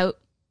Rec about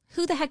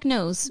who the heck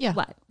knows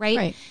what,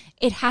 right?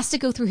 It has to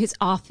go through his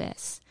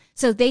office.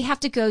 So they have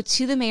to go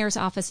to the mayor's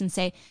office and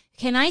say,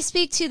 can I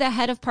speak to the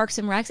head of Parks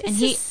and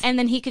Recs? And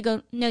then he could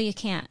go, no, you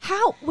can't.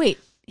 How? Wait,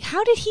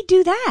 how did he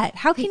do that?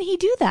 How can he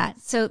do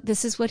that? So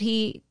this is what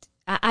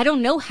I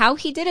don't know how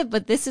he did it,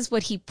 but this is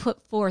what he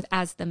put forth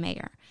as the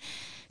mayor.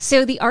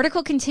 So the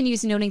article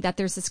continues noting that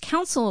there's this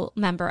council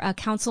member, a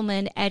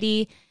councilman,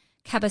 Eddie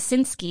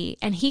Kabasinski,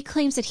 and he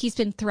claims that he's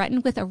been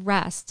threatened with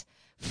arrest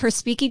for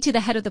speaking to the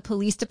head of the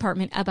police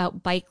department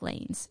about bike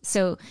lanes.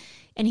 So,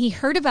 and he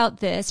heard about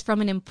this from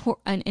an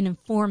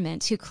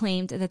informant who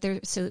claimed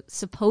that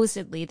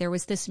supposedly there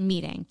was this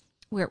meeting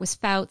where it was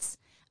Fouts,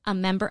 a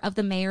member of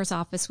the mayor's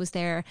office was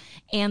there,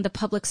 and the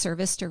public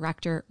service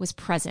director was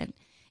present.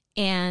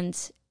 And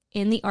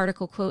in the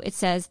article, quote, it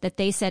says that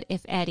they said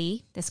if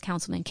Eddie, this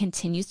councilman,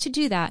 continues to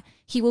do that,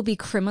 he will be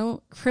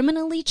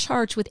criminally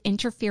charged with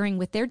interfering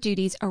with their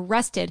duties,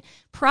 arrested,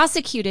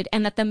 prosecuted,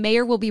 and that the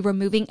mayor will be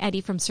removing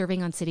Eddie from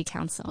serving on city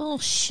council.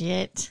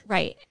 Bullshit.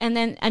 Right. And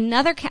then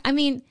another,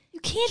 you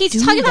can't he's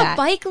do talking that. about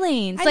bike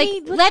lanes.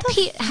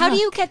 How do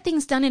you get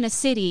things done in a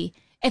city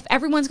if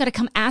everyone's going to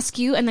come ask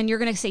you and then you're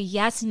going to say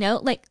yes, no?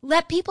 Like,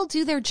 let people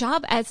do their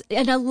job as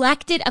an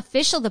elected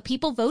official. The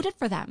people voted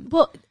for them.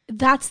 Well,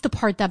 that's the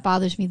part that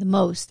bothers me the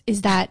most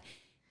is that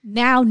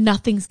now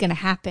nothing's going to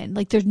happen.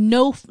 Like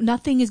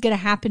nothing is going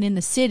to happen in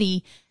the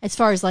city as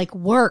far as like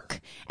work,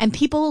 and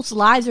people's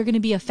lives are going to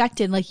be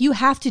affected. Like you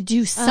have to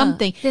do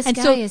something.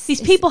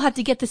 These people have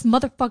to get this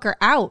motherfucker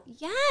out.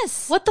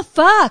 Yes. What the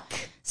fuck?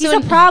 He's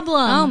a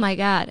problem. Oh my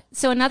God.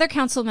 So another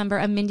council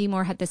member, Mindy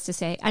Moore, had this to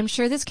say: I'm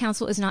sure this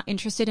council is not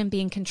interested in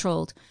being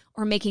controlled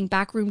or making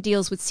backroom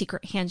deals with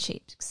secret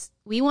handshakes.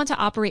 We want to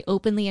operate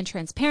openly and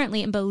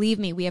transparently, and believe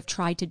me, we have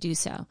tried to do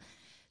so.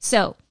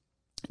 So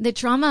the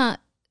drama,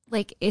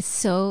 like, it's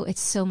so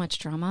much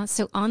drama.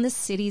 So on the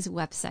city's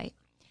website,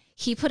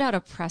 he put out a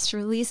press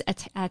release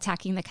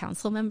attacking the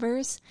council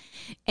members.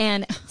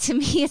 And to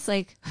me, it's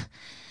like,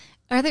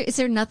 Is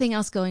there nothing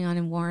else going on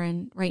in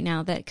Warren right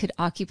now that could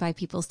occupy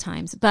people's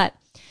times? But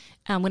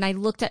when I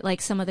looked at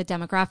like some of the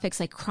demographics,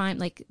 like crime,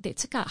 like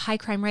it's got high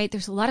crime rate.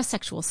 There's a lot of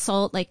sexual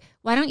assault. Like,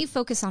 why don't you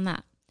focus on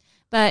that?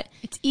 But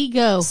it's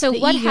ego. So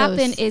what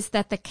happened is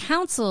that the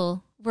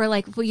council were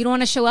like, well, you don't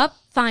want to show up?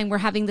 Fine. We're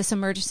having this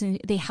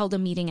emergency. They held a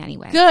meeting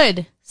anyway.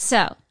 Good.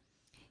 So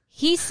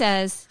he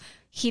says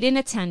he didn't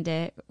attend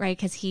it, right?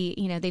 Because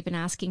they've been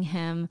asking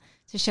him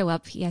to show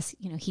up. Yes,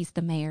 he's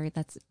the mayor.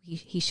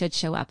 He should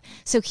show up.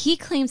 So he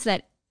claims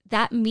that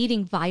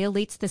meeting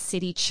violates the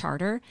city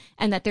charter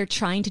and that they're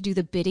trying to do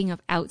the bidding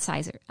of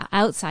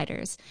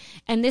outsiders.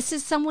 And this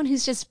is someone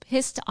who's just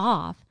pissed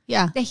off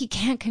that he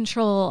can't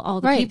control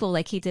all the people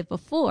like he did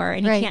before,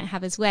 and he can't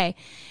have his way.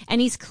 And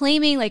he's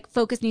claiming like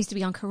focus needs to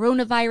be on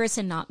coronavirus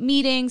and not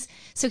meetings.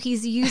 So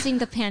he's using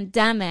the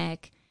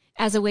pandemic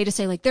as a way to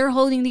say like, they're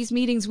holding these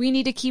meetings. We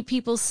need to keep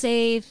people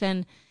safe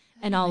and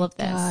all of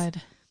this.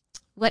 God.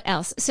 What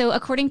else? So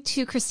according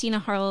to Christina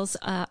Harl's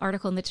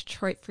article in the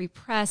Detroit Free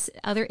Press,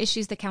 other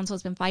issues the council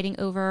has been fighting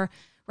over: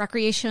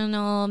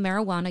 recreational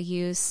marijuana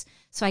use.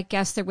 So I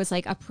guess there was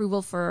like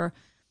approval for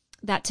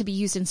that to be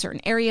used in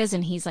certain areas,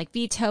 and he's like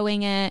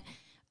vetoing it.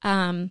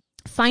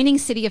 Finding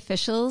city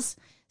officials.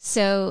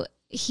 So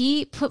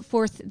he put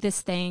forth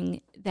this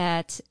thing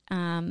that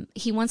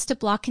he wants to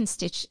block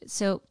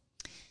So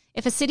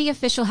if a city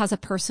official has a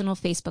personal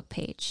Facebook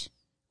page,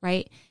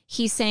 right?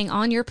 He's saying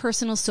on your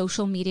personal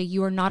social media,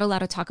 you are not allowed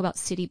to talk about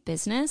city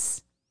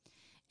business.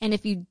 And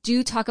if you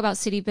do talk about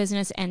city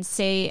business and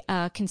say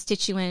a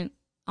constituent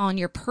on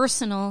your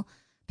personal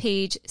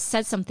page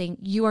said something,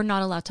 you are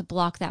not allowed to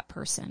block that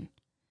person.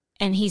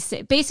 And he's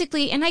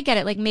basically, and I get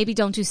it, like maybe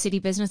don't do city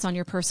business on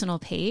your personal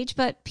page,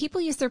 but people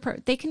use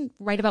they can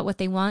write about what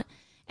they want.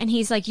 And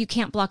he's like, you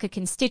can't block a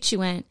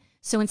constituent.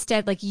 So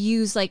instead, like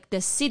use like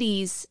the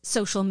city's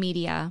social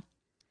media.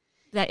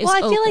 I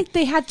feel like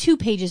they have two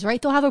pages,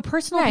 right? They'll have a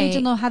personal page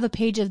and they'll have a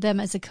page of them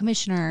as a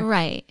commissioner.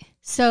 Right.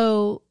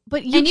 So,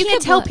 but you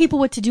can't tell people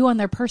what to do on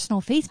their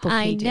personal Facebook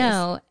pages. I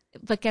know.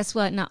 But guess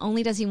what? Not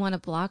only does he want to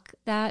block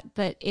that,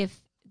 but if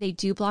they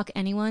do block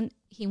anyone,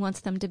 he wants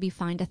them to be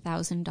fined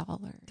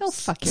 $1,000. Go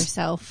fuck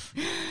yourself.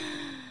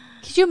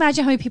 Could you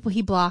imagine how many people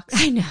he blocks?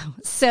 I know.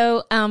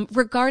 So,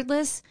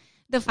 regardless...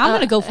 I'm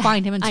going to go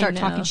find him and start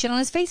talking shit on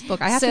his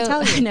Facebook. I have to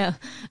tell you. I know.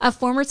 A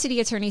former city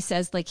attorney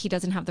says, like, he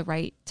doesn't have the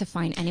right to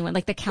fine anyone.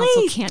 Like, the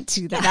council can't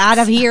do that. Get out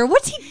of here.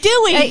 What's he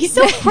doing? He's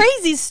so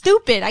crazy,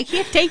 stupid. I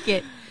can't take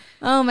it.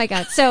 Oh, my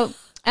God. So,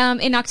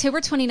 in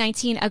October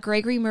 2019, a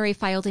Gregory Murray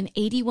filed an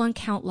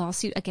 81-count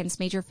lawsuit against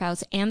Major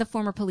Fouts and the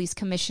former police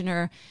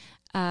commissioner,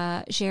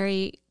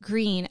 Jerry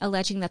Green,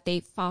 alleging that they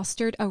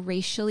fostered a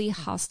racially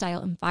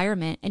hostile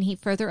environment. And he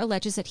further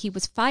alleges that he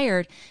was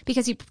fired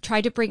because he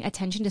tried to bring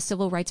attention to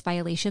civil rights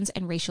violations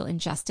and racial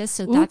injustice.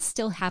 So that's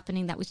still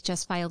happening. That was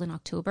just filed in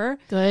October.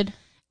 Good.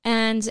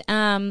 And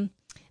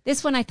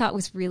this one I thought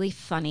was really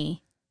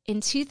funny. In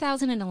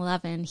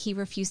 2011, he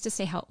refused to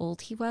say how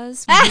old he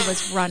was when he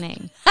was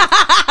running.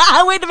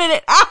 Wait a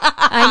minute.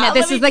 I know.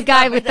 This is the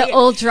guy with the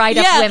old dried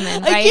up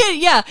women, right?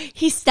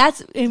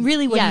 And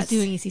really what he's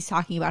doing is he's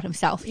talking about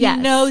himself. He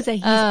knows that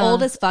he's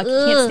old as fuck. He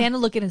can't stand to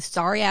look at his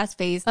sorry ass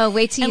face. Oh,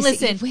 wait till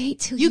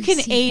you can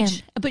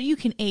age, but you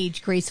can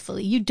age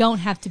gracefully. You don't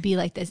have to be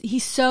like this.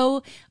 He's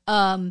so,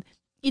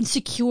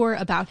 insecure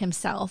about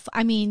himself.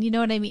 I mean, you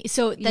know what I mean?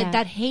 So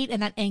that hate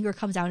and that anger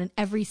comes out in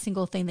every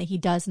single thing that he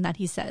does and that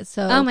he says.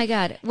 So, oh my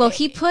God. Well,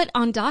 he put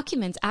on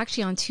documents,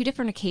 actually on 2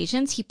 different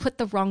occasions, he put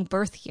the wrong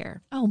birth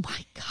year. Oh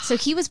my God. So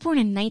he was born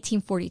in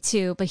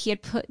 1942, but he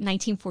had put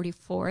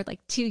 1944,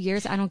 like 2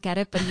 years. I don't get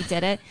it, but he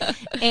did it.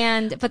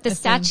 But the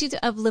statute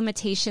of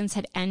limitations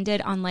had ended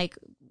on like,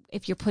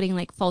 if you're putting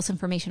like false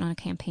information on a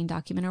campaign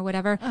document or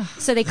whatever.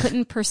 So they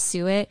couldn't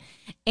pursue it.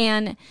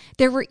 And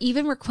there were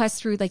even requests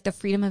through like the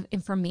Freedom of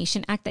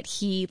Information Act that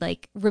he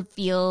like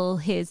reveal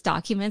his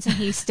documents, and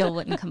he still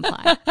wouldn't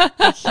comply.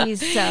 Like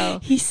he's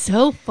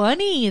so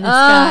funny, this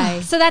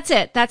guy. So that's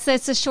it.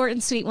 It's a short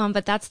and sweet one,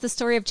 but that's the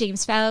story of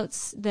James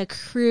Fouts, the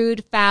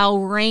crude,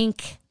 foul,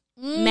 rank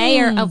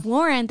mayor of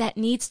Warren that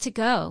needs to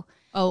go.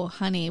 Oh,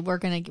 honey,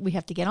 we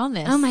have to get on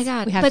this. Oh my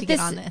God. We have to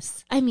get on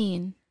this. I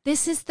mean,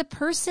 this is the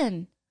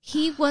person.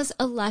 He was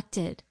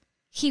elected.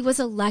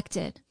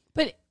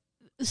 But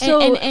so,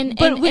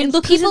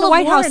 look who's in the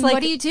White House. Like,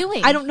 what are you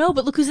doing? I don't know,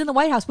 but look who's in the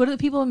White House. What are the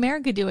people of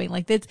America doing?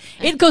 Like,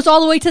 it goes all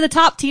the way to the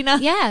top, Tina.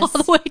 Yes.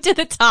 All the way to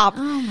the top.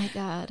 Oh my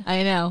God.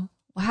 I know.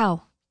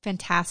 Wow.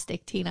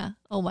 Fantastic, Tina.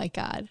 Oh my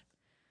God.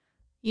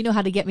 You know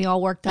how to get me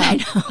all worked up. I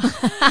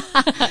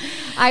know.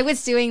 I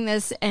was doing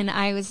this and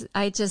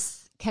I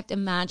just kept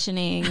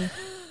imagining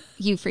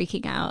you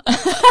freaking out.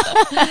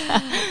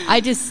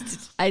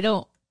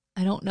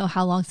 I don't know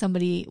how long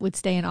somebody would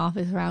stay in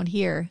office around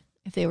here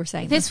if they were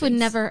saying this would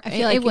never. I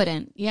feel like it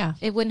wouldn't. Yeah,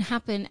 it wouldn't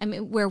happen. I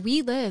mean, where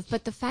we live,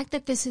 but the fact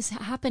that this is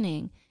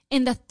happening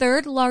in the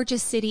 3rd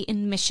largest city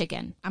in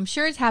Michigan, I'm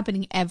sure it's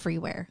happening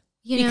everywhere.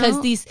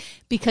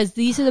 Because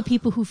these are the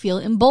people who feel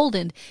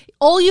emboldened.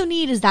 All you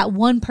need is that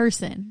one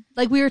person.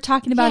 Like we were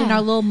talking about in our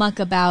little muck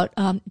about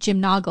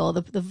Jim Noggle,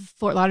 the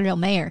Fort Lauderdale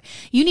mayor.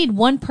 You need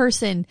one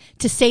person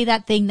to say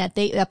that thing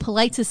that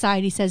polite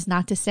society says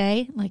not to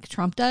say, like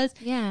Trump does.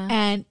 Yeah.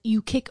 And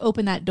you kick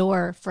open that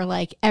door for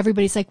like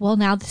everybody's like, well,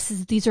 now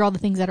these are all the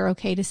things that are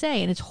okay to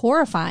say, and it's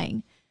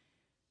horrifying.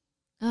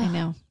 Ugh. I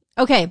know.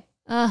 Okay.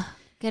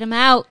 Get him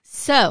out.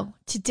 So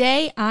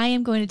today I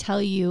am going to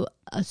tell you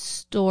a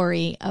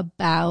story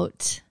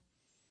about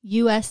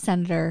U.S.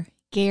 Senator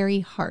Gary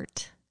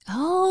Hart.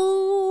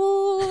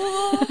 Oh.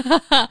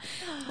 A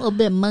little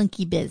bit of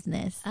monkey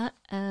business.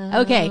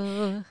 Uh-oh.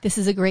 Okay. This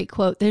is a great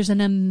quote. There's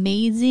an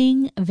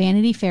amazing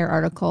Vanity Fair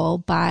article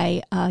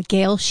by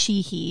Gail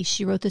Sheehy.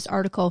 She wrote this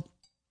article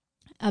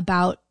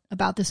about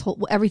this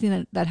whole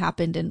everything that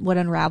happened and what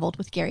unraveled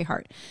with Gary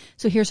Hart.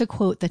 So here's a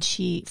quote that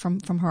she from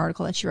her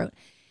article that she wrote.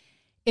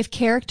 If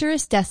character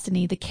is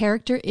destiny, the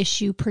character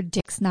issue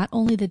predicts not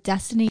only the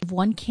destiny of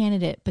one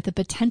candidate, but the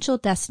potential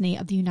destiny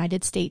of the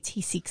United States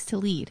he seeks to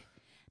lead.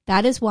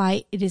 That is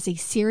why it is a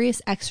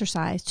serious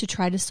exercise to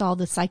try to solve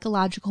the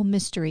psychological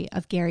mystery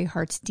of Gary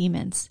Hart's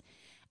demons.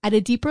 At a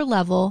deeper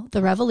level,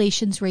 the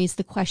revelations raise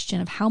the question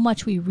of how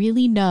much we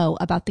really know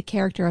about the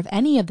character of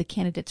any of the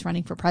candidates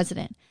running for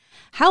president.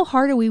 How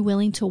hard are we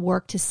willing to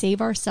work to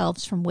save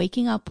ourselves from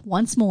waking up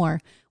once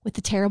more with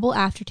the terrible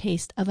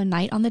aftertaste of a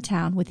night on the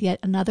town with yet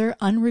another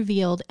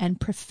unrevealed and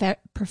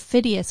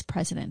perfidious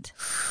president?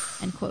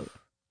 End quote.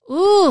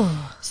 Ooh.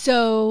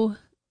 So.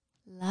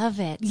 Love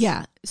it.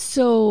 Yeah.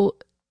 So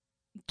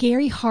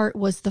Gary Hart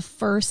was the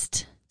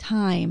first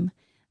time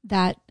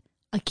that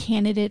a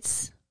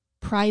candidate's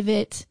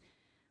private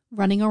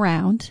running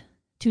around,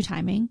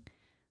 two-timing,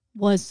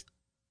 was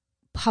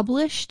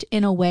published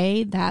in a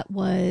way that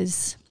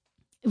was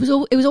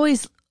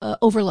always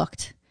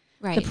overlooked.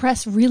 Right. The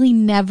press really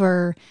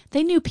never.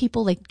 They knew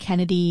people like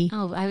Kennedy.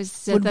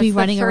 Would be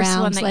running the first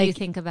around. One that like, you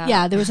think about.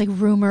 Yeah, there was like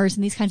rumors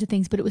and these kinds of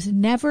things, but it was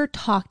never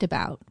talked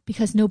about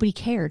because nobody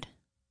cared.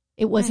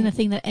 It wasn't a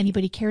thing that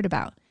anybody cared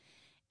about,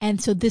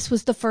 and so this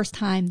was the first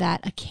time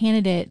that a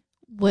candidate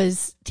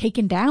was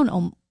taken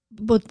down,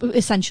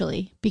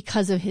 essentially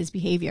because of his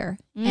behavior,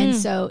 and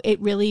so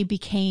it really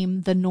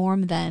became the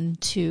norm then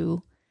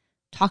to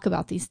talk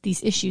about these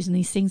issues and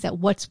these things that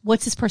what's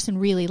this person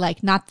really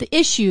like, not the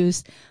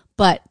issues,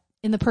 but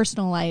in the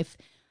personal life,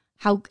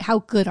 how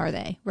good are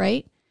they,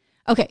 right?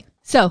 Okay,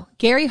 so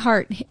Gary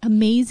Hart,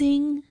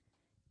 amazing,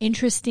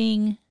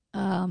 interesting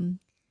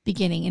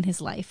beginning in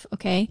his life,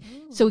 okay?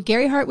 Ooh. So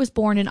Gary Hart was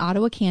born in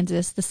Ottawa,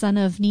 Kansas, the son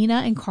of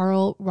Nina and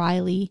Carl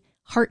Riley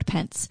Hart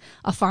Pence,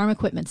 a farm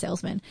equipment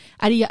salesman.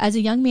 As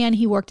a young man,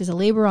 he worked as a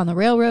laborer on the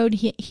railroad.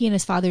 He and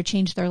his father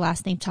changed their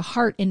last name to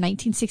Hart in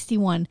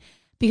 1961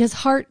 because,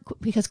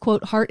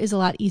 quote, Hart is a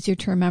lot easier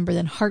to remember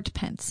than Hart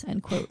Pence,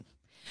 end quote.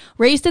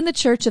 Raised in the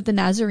Church of the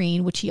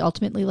Nazarene, which he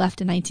ultimately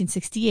left in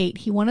 1968,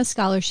 he won a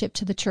scholarship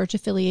to the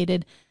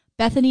church-affiliated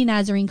Bethany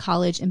Nazarene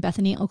College in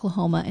Bethany,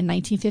 Oklahoma in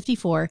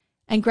 1954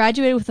 and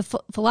graduated with a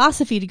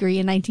philosophy degree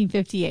in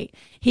 1958.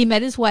 He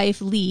met his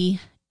wife, Lee,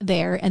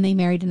 there, and they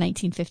married in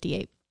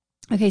 1958.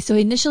 Okay, so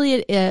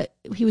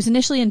he was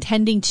initially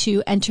intending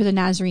to enter the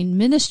Nazarene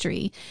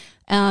ministry.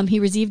 He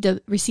received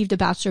a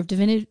Bachelor of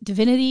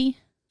Divinity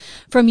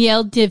from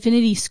Yale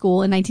Divinity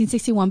School in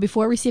 1961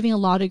 before receiving a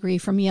law degree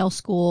from Yale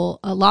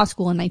Law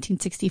School in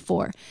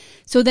 1964.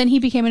 So then he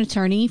became an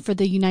attorney for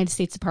the United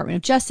States Department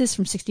of Justice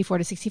from 64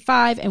 to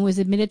 65 and was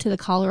admitted to the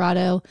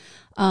Colorado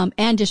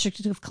and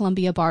District of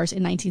Columbia bars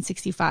in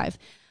 1965.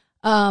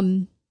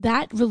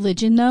 That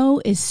religion,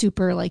 though, is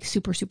super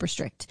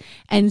strict.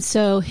 And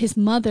so his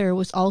mother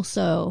was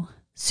also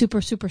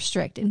super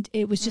strict. And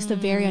it was just a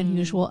very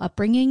unusual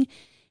upbringing.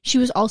 She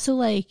was also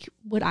like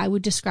what I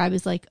would describe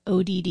as like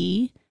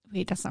ODD.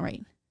 Wait, that's not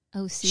right.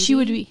 OCD? She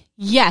would be,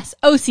 yes,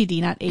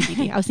 OCD, not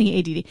ADD. I was thinking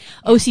ADD.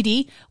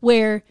 OCD,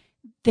 where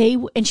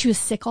and she was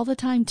sick all the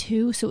time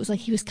too. So it was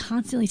like he was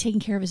constantly taking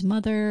care of his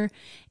mother.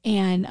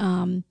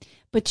 And,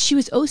 but she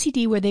was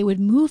OCD where they would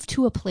move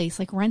to a place,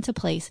 like rent a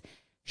place.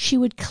 She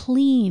would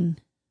clean,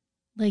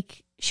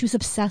 like she was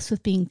obsessed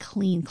with being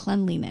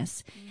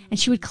cleanliness. And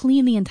she would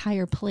clean the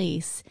entire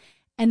place.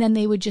 And then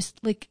they would just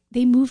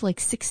they moved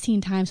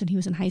 16 times when he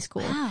was in high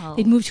school. Wow.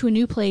 They'd move to a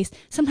new place.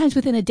 Sometimes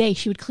within a day,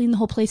 she would clean the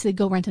whole place. They'd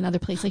go rent another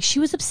place. Like she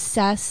was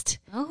obsessed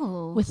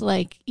with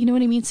you know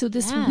what I mean? So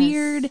this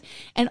weird,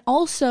 and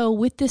also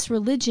with this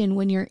religion,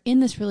 when you're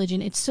in this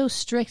religion, it's so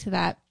strict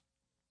that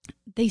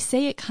they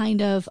say it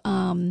kind of,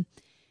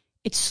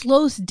 it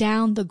slows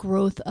down the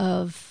growth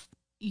of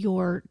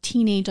your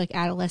teenage,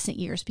 adolescent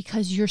years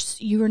because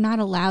you're not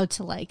allowed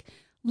to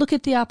look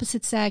at the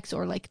opposite sex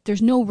or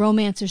there's no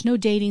romance, there's no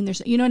dating,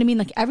 there's, you know what I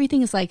mean?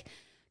 Everything is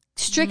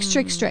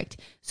strict.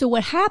 So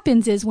what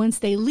happens is once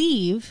they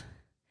leave,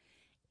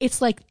 it's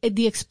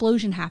the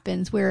explosion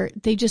happens where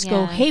they just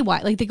go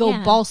haywire, they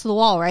go balls to the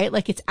wall, right?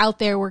 It's out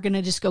there, we're going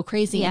to just go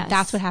crazy. Yes. And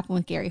that's what happened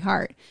with Gary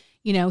Hart.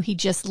 You know, he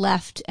just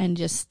left and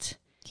just...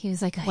 He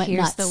was like, went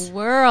here's nuts. the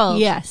world.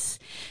 Yes.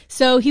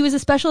 So he was a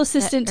special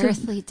assistant to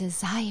earthly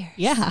desires.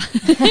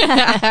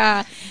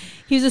 Yeah.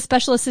 He was a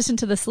special assistant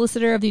to the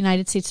Solicitor of the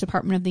United States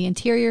Department of the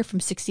Interior from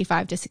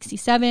 65 to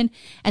 67.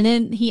 And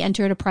then he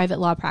entered a private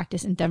law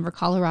practice in Denver,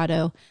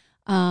 Colorado,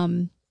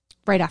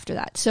 right after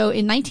that. So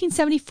in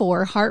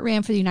 1974, Hart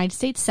ran for the United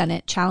States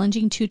Senate,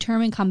 challenging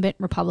two-term incumbent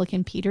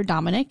Republican Peter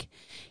Dominick.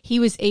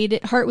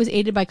 Hart was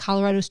aided by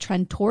Colorado's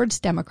trend towards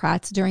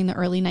Democrats during the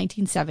early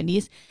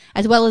 1970s,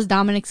 as well as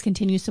Dominick's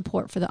continued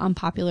support for the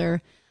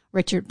unpopular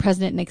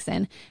President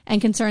Nixon,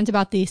 and concerns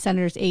about the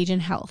senator's age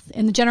and health.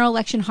 In the general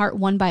election, Hart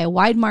won by a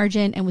wide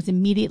margin and was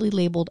immediately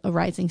labeled a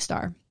rising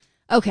star.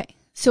 Okay,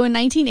 so in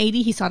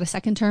 1980, he sought a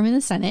second term in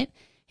the Senate.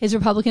 His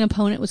Republican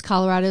opponent was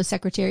Colorado's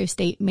Secretary of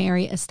State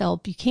Mary Estelle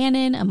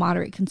Buchanan, a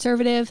moderate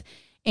conservative,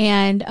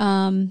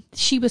 and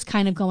she was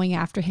kind of going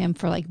after him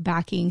for like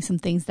backing some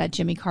things that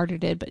Jimmy Carter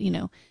did, but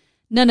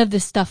none of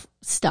this stuff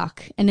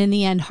stuck. And in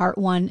the end, Hart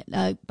won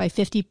by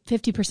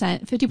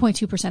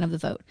 50.2% of the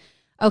vote.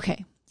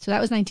 Okay. So that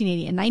was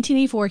 1980. In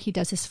 1984, he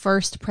does his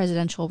first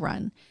presidential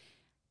run.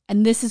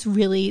 And this is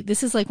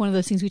like one of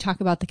those things we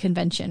talk about the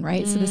convention,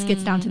 right? So this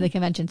gets down to the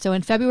convention. So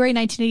in February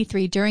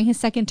 1983, during his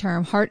second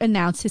term, Hart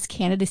announced his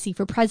candidacy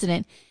for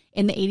president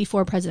in the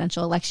 84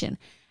 presidential election.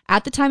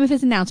 At the time of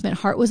his announcement,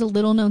 Hart was a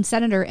little-known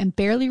senator and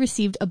barely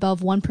received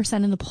above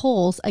 1% in the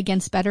polls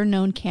against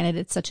better-known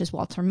candidates such as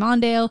Walter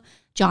Mondale,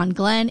 John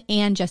Glenn,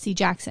 and Jesse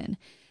Jackson.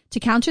 To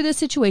counter this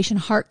situation,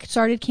 Hart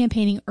started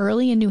campaigning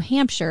early in New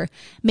Hampshire,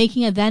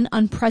 making a then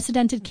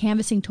unprecedented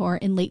canvassing tour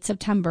in late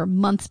September,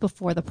 months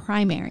before the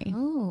primary.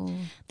 Oh.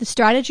 The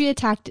strategy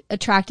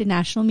attracted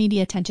national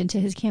media attention to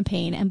his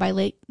campaign, and by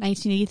late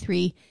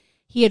 1983,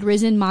 he had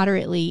risen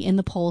moderately in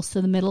the polls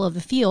to the middle of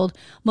the field,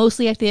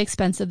 mostly at the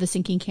expense of the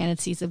sinking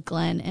candidacies of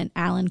Glenn and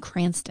Alan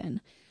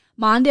Cranston.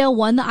 Mondale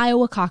won the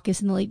Iowa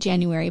caucus in the late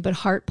January, but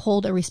Hart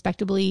polled a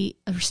respectable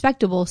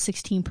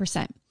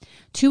 16%.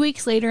 2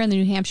 weeks later in the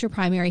New Hampshire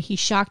primary, he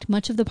shocked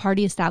much of the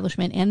party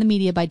establishment and the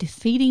media by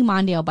defeating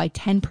Mondale by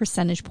 10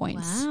 percentage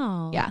points.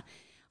 Wow. Yeah.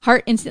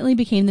 Hart instantly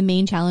became the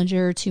main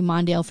challenger to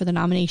Mondale for the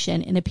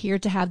nomination and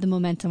appeared to have the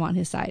momentum on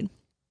his side.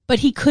 But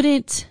he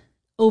couldn't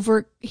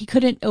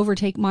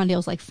overtake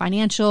Mondale's like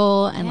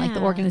financial and like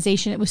the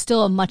organization. It was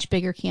still a much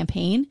bigger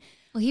campaign.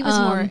 Well, he was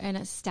more an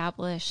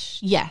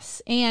established.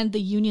 Yes. And the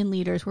union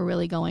leaders were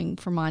really going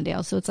for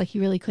Mondale. So it's like he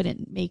really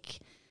couldn't get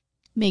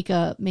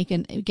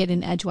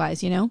in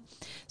edgewise,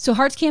 So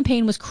Hart's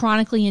campaign was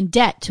chronically in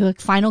debt to a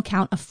final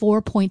count of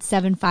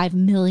 $4.75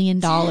 million.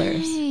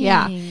 Dang.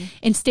 Yeah.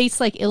 In states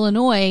like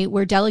Illinois,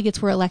 where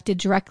delegates were elected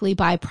directly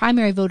by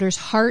primary voters,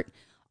 Hart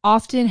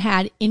often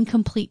had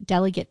incomplete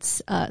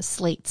delegates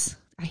slates.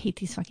 I hate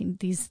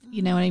these,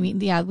 you know what I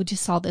mean? Yeah, we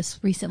just saw this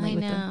recently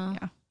with them.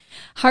 Yeah.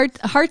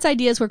 Hart's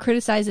ideas were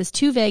criticized as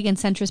too vague and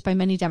centrist by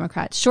many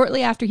Democrats.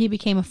 Shortly after he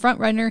became a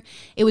frontrunner,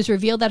 it was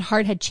revealed that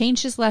Hart had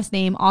changed his last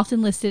name,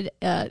 often listed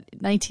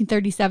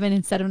 1937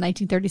 instead of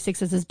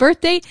 1936 as his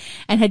birthday,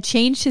 and had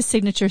changed his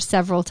signature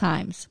several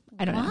times.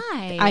 I don't know.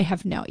 Why? I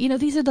have no.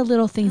 These are the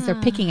little things they're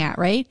picking at,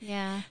 right?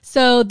 Yeah.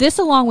 So this,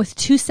 along with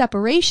 2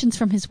 separations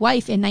from his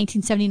wife in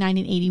 1979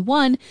 and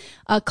 81,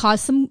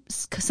 caused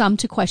some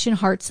to question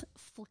Hart's,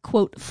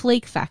 quote,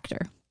 flake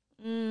factor.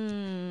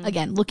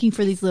 Again, looking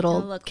for these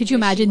little, could you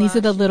imagine these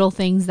are the little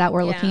things that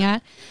we're looking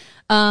at?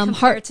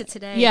 Compared to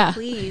today, yeah,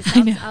 please.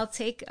 I'll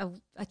take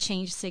a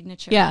changed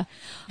signature. Yeah.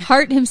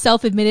 Hart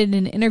himself admitted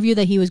in an interview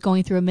that he was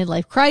going through a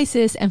midlife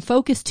crisis and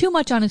focused too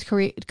much on his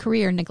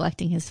career,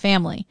 neglecting his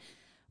family.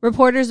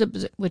 Reporters,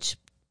 which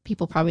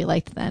people probably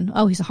liked then.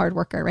 Oh, he's a hard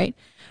worker, right?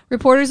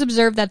 Reporters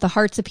observed that the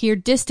Harts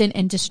appeared distant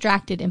and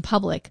distracted in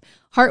public.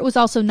 Hart was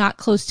also not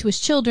close to his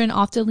children,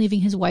 often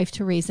leaving his wife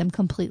to raise them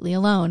completely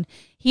alone.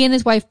 He and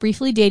his wife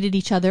briefly dated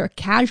each other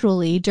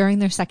casually during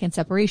their second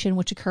separation,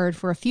 which occurred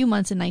for a few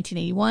months in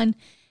 1981.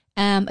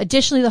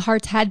 Additionally, the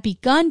Harts had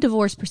begun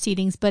divorce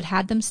proceedings, but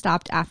had them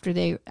stopped after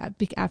they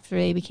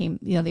became,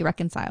 they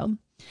reconciled.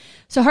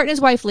 So Hart and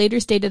his wife later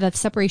stated that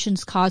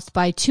separations caused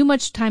by too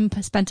much time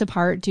spent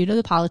apart due to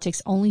the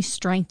politics only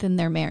strengthened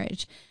their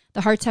marriage. The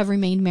Harts have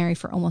remained married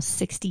for almost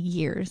 60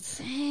 years.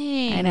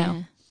 Dang. I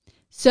know.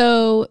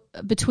 So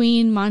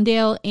between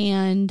Mondale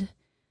and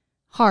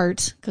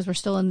Hart, because we're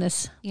still in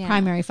this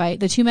primary fight,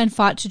 the two men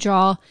fought to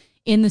draw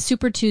in the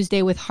Super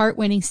Tuesday, with Hart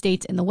winning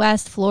states in the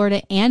West,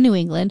 Florida, and New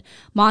England.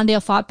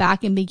 Mondale fought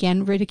back and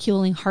began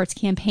ridiculing Hart's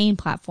campaign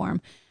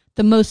platform.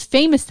 The most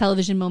famous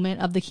television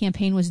moment of the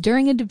campaign was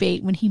during a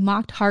debate when he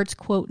mocked Hart's,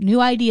 quote, new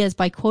ideas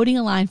by quoting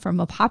a line from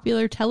a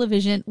popular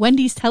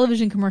Wendy's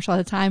television commercial at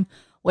the time,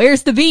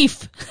 "Where's the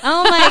beef?"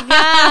 Oh my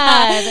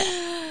God.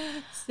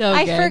 So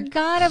good. I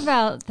forgot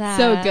about that.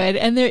 So good.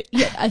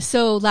 And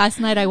so last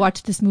night I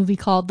watched this movie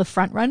called The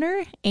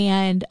Frontrunner,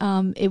 and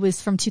it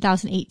was from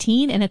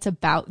 2018, and it's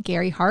about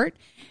Gary Hart.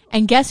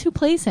 And guess who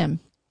plays him?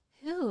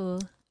 Who?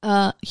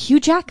 Hugh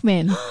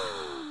Jackman.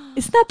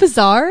 Isn't that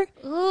bizarre?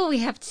 Ooh, we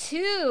have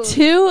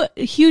two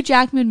Hugh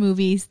Jackman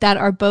movies that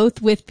are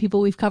both with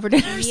people we've covered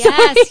in our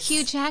Yes, stories.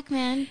 Hugh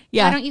Jackman.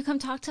 Yeah. Why don't you come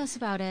talk to us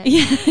about it?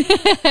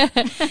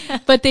 Yeah.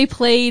 But they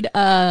played,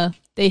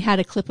 they had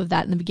a clip of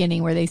that in the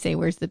beginning where they say,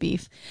 "Where's the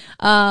beef?"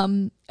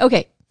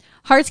 Okay.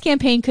 Hart's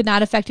campaign could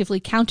not effectively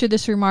counter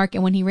this remark,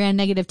 and when he ran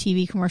negative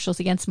TV commercials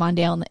against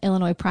Mondale in the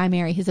Illinois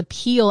primary, his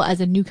appeal as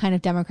a new kind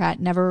of Democrat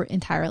never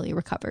entirely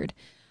recovered.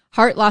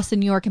 Hart lost the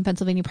New York and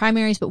Pennsylvania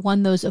primaries, but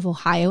won those of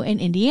Ohio and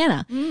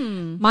Indiana.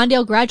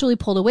 Mondale gradually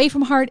pulled away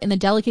from Hart in the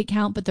delegate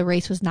count, but the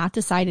race was not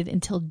decided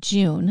until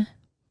June.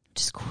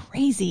 Which is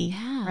crazy,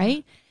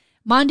 right?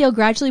 Mondale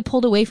gradually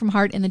pulled away from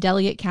Hart in the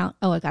delegate count.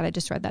 Oh, I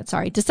just read that.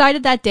 Sorry.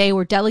 Decided that day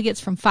were delegates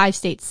from 5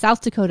 states,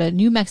 South Dakota,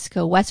 New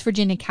Mexico, West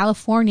Virginia,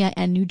 California,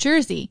 and New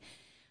Jersey.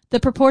 The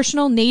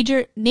proportional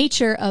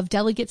nature of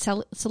delegate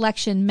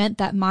selection meant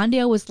that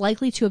Mondale was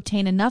likely to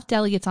obtain enough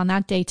delegates on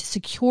that day to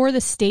secure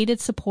the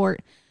stated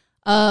support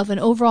of an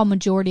overall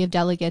majority of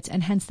delegates,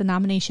 and hence the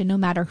nomination, no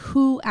matter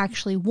who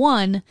actually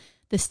won,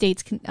 the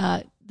states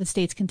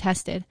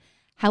contested.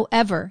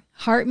 However,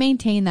 Hart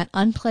maintained that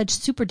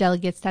unpledged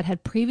superdelegates that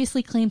had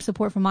previously claimed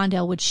support from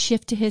Mondale would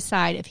shift to his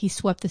side if he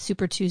swept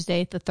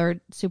the the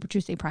third Super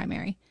Tuesday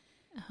primary.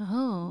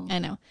 Oh. I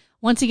know.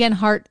 Once again,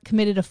 Hart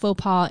committed a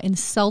faux pas,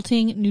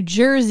 insulting New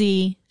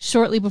Jersey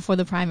shortly before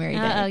the primary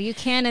day. Oh, you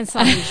can't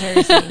insult New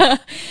Jersey.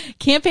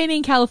 Campaigning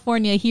in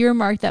California, he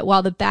remarked that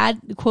while the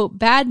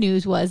bad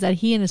news was that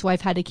he and his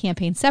wife had to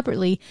campaign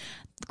separately,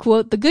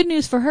 quote, the good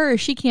news for her is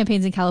she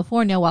campaigns in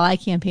California while I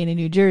campaign in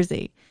New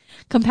Jersey.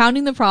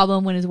 Compounding the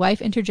problem, when his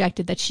wife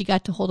interjected that she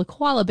got to hold a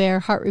koala bear,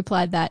 Hart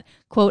replied that,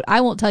 quote,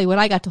 I won't tell you what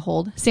I got to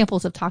hold.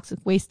 Samples of toxic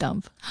waste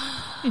dump.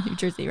 In New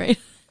Jersey, right?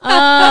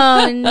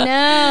 Oh,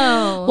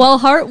 no. While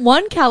Hart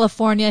won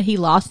California, he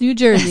lost New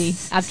Jersey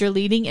after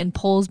leading in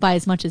polls by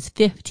as much as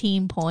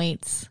 15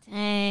 points.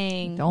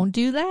 Dang. Don't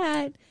do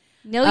that.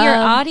 Know your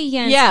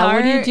audience, Yeah, Hart.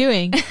 what are you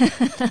doing?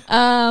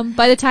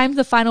 By the time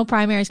the final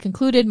primaries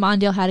concluded,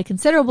 Mondale had a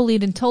considerable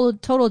lead in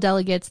total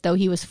delegates, though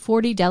he was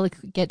 40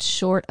 delegates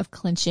short of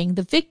clinching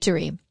the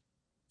victory.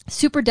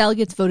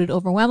 Superdelegates voted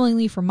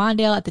overwhelmingly for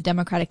Mondale at the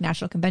Democratic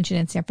National Convention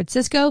in San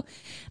Francisco,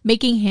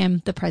 making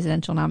him the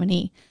presidential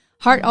nominee.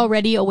 Hart,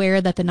 already aware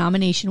that the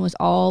nomination was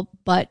all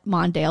but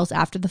Mondale's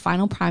after the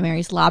final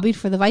primaries, lobbied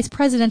for the vice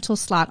presidential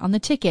slot on the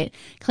ticket,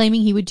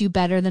 claiming he would do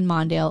better than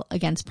Mondale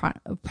against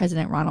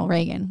President Ronald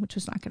Reagan, which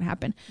was not going to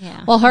happen.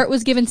 Yeah. While Hart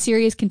was given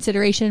serious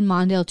consideration,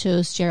 Mondale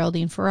chose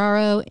Geraldine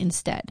Ferraro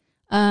instead.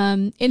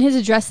 In his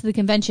address to the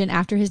convention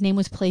after his name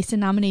was placed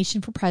in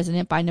nomination for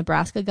president by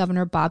Nebraska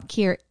Governor Bob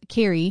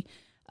Kerrey,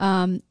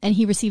 and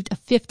he received a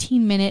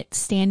 15-minute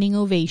standing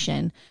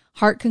ovation,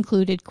 Hart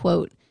concluded,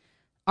 quote,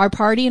 our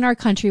party and our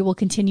country will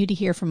continue to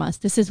hear from us.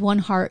 This is one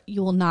Hart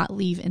you will not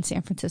leave in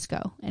San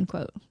Francisco, end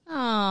quote.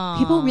 Aww.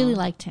 People really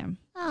liked him.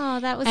 Oh,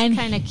 that was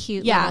kind of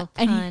cute. Yeah, little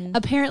pun. and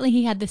apparently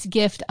he had this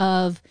gift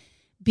of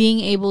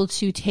being able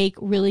to take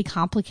really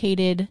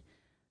complicated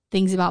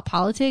things about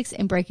politics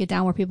and break it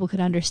down where people could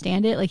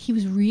understand it. Like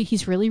he's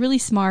really, really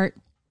smart,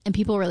 and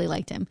people really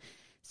liked him.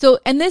 So,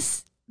 and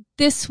this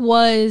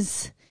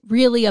was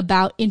really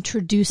about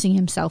introducing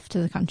himself to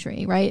the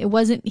country, right? It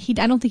wasn't,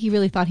 I don't think he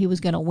really thought he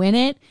was going to win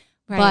it.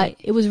 Right.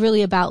 But it was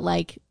really about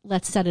like,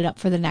 let's set it up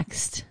for the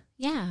next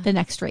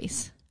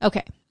race.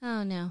 Okay.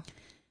 Oh no.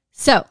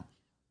 So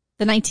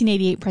the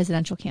 1988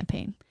 presidential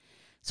campaign.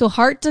 So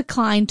Hart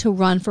declined to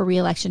run for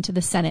re-election to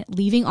the Senate,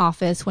 leaving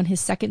office when his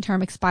second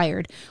term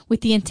expired with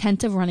the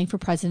intent of running for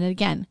president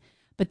again.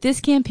 But this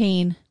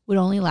campaign would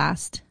only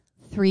last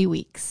 3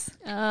 weeks.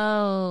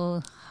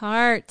 Oh,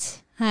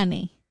 Hart.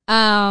 Honey.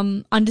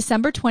 On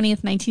December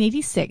 20th,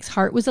 1986,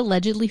 Hart was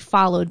allegedly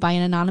followed by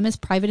an anonymous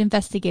private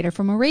investigator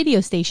from a radio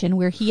station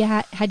where he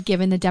had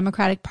given the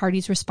Democratic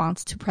Party's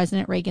response to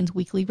President Reagan's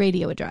weekly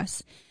radio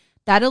address.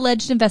 That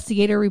alleged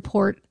investigator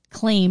report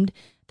claimed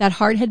that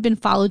Hart had been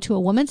followed to a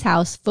woman's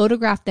house,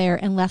 photographed there,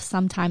 and left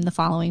sometime the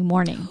following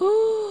morning.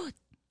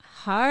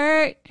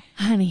 Hart.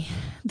 Honey,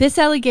 this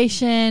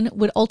allegation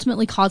would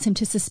ultimately cause him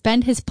to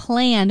suspend his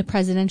planned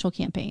presidential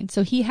campaign.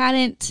 So he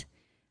hadn't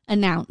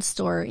announced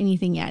or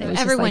anything yet. It was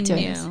everyone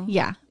just like knew.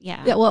 Yeah.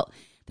 Yeah. Well,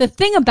 the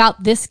thing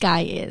about this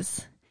guy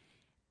is,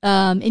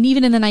 and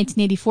even in the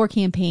 1984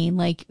 campaign,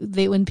 like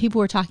when people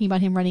were talking about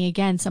him running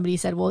again, somebody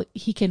said, well,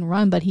 he can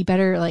run, but he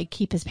better like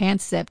keep his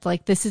pants zipped.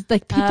 Like this is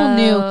like people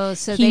knew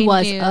so he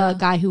was a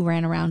guy who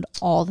ran around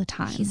all the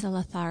time. He's a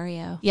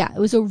Lothario. Yeah. It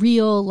was a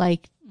real,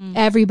 like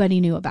everybody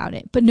knew about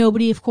it, but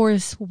nobody of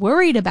course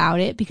worried about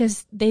it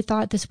because they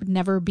thought this would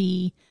never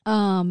be,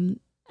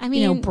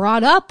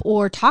 brought up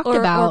or talked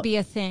about. Or be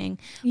a thing.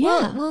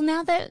 Yeah. Well,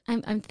 now that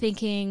I'm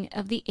thinking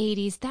of the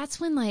 80s, that's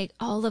when like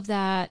all of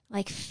that,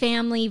 like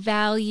family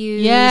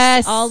values,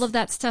 all of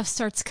that stuff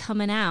starts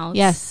coming out.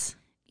 Yes.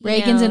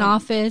 Reagan's in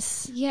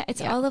office. Yeah.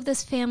 It's all of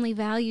this family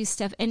value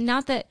stuff. And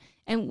not that,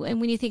 and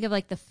when you think of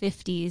like the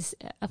 50s,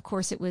 of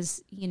course it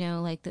was,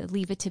 like the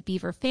Leave It to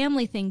Beaver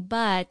family thing,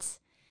 but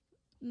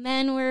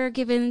men were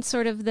given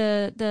sort of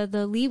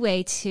the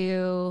leeway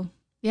to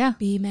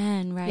be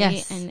men, right?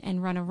 Yes.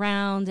 And run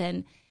around.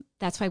 And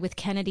that's why with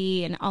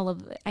Kennedy and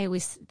I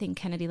always think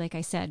Kennedy, like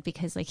I said,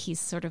 because like he's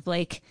sort of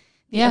like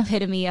the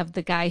epitome of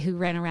the guy who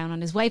ran around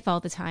on his wife all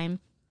the time.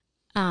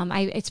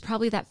 It's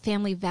probably that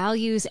family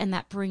values and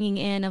that bringing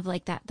in of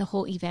like the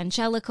whole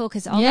evangelical,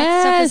 because all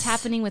that stuff is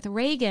happening with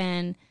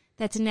Reagan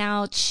that's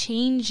now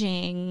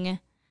changing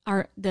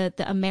the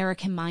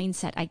American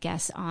mindset, I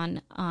guess,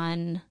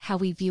 on how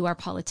we view our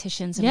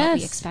politicians and what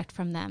we expect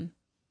from them.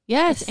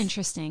 Yes. It's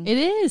interesting. It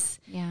is.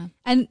 Yeah.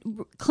 And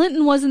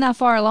Clinton wasn't that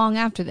far along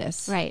after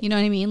this. Right. You know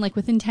what I mean? Like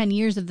within 10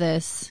 years of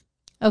this.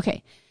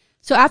 Okay.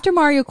 So after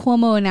Mario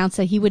Cuomo announced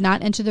that he would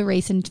not enter the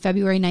race in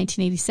February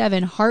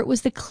 1987, Hart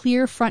was the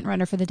clear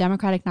frontrunner for the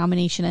Democratic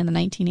nomination in the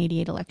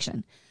 1988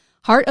 election.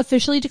 Hart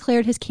officially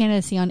declared his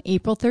candidacy on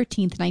April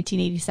 13th,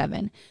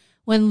 1987.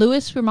 When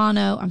Lois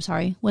Romano,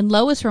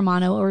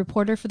 a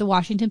reporter for the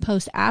Washington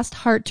Post, asked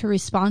Hart to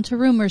respond to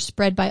rumors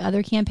spread by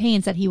other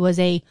campaigns that he was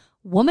a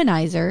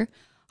womanizer,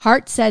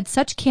 Hart said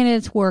such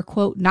candidates were,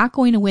 quote, not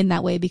going to win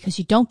that way because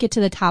you don't get to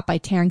the top by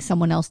tearing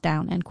someone else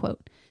down, end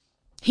quote.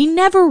 He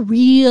never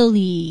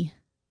really,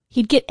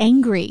 he'd get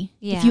angry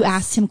if you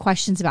asked him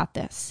questions about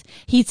this.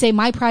 He'd say,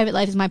 my private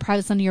life is my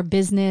private, none of your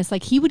business.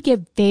 Like he would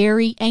get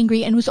very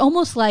angry and it was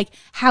almost like,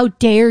 how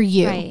dare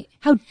you? Right.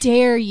 How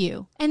dare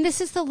you? And this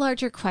is the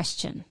larger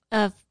question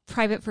of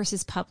private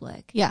versus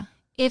public. Yeah.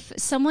 If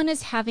someone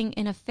is having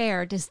an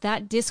affair, does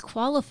that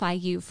disqualify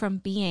you from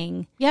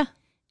being,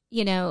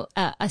 you know,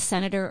 a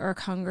senator or a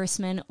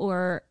congressman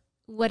or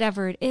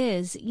whatever it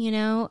is, you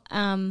know?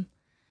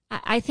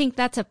 I think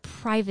that's a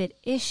private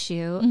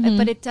issue,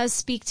 but it does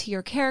speak to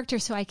your character,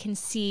 so I can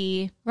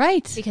see,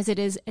 right? Because it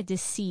is a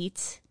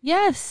deceit.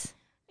 Yes,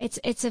 it's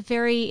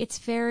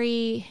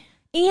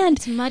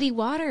muddy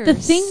waters. The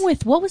thing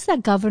with what was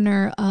that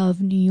governor of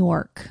New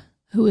York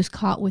who was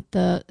caught with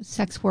the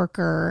sex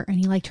worker and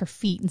he liked her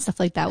feet and stuff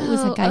like that? What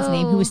was that guy's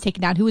name who was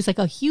taken down? Who was like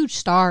a huge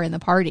star in the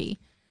party?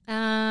 Do you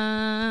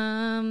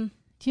know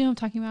what I'm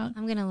talking about?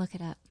 I'm gonna look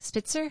it up.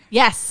 Spitzer?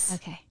 Yes.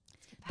 Okay.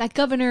 That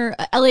governor,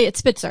 Elliot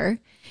Spitzer,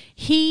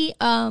 he,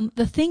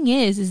 the thing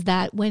is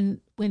that if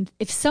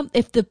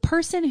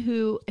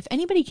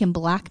anybody can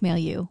blackmail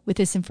you with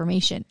this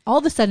information, all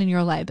of a sudden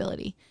you're a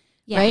liability,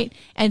 right?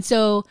 And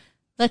so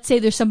let's say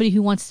there's somebody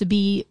who wants to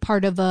be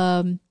part of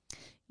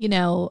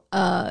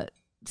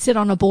sit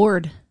on a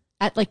board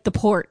at like the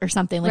port or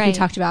something like we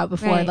talked about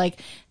before,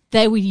 like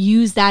they would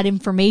use that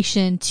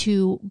information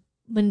to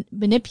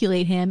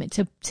manipulate him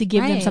to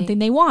give them something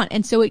they want.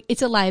 And so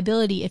it's a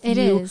liability if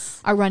you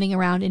are running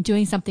around and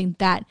doing something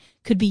that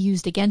could be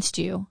used against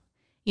you,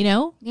 you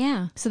know?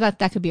 Yeah. So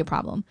that could be a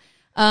problem.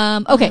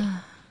 Okay.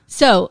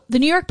 So the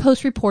New York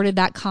Post reported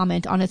that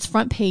comment on its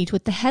front page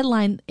with the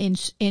headline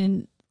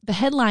in the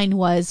headline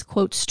was,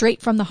 quote,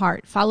 straight from the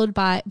heart, followed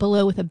by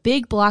below with a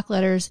big block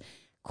letters,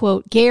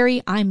 quote,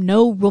 Gary, I'm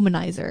no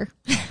womanizer.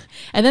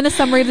 And then a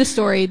summary of the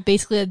story,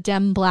 basically a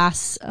Dem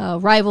blasts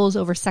rivals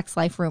over sex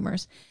life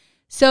rumors.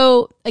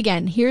 So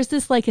again, here's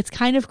this, like, it's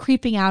kind of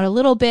creeping out a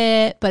little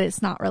bit, but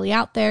it's not really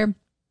out there.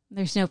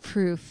 There's no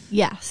proof.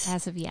 Yes.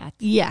 As of yet.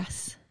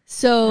 Yes.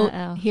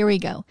 So here we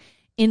go.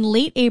 In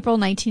late April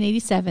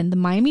 1987, the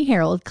Miami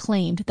Herald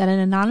claimed that an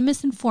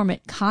anonymous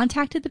informant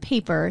contacted the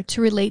paper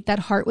to relate that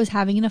Hart was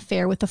having an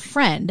affair with a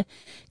friend,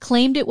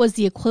 claimed it was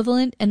the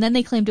equivalent, and then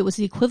they claimed it was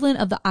the equivalent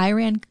of the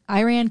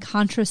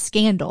Iran-Contra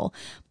scandal,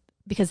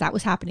 because that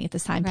was happening at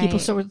this time. People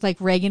sort of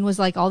like Reagan was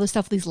like, all this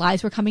stuff, these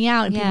lies were coming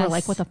out and people were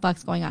like, what the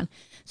fuck's going on?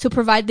 So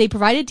they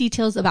provided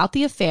details about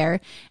the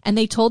affair, and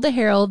they told the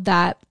Herald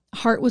that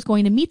Hart was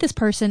going to meet this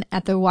person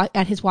at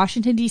his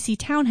Washington, D.C.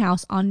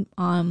 townhouse on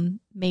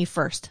May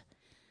 1st.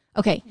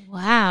 Okay.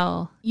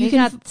 Wow. You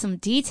got some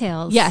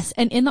details. Yes.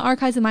 And in the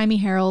archives of Miami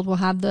Herald, we'll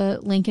have the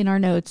link in our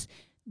notes.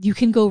 You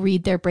can go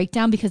read their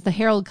breakdown because the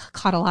Herald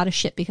caught a lot of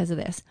shit because of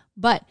this.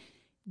 But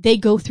they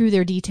go through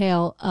their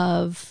detail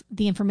of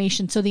the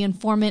information. So the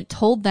informant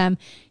told them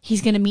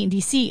he's going to meet in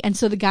D.C. And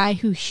so the guy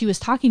who she was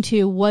talking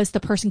to was the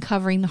person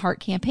covering the Hart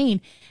campaign.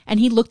 And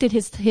he looked at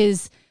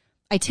his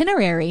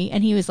itinerary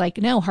and he was like,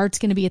 no, Hart's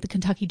going to be at the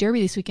Kentucky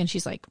Derby this weekend.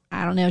 She's like,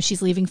 I don't know.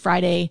 She's leaving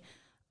Friday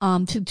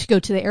to go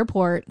to the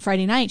airport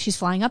Friday night. She's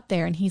flying up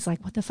there. And he's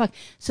like, what the fuck?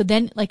 So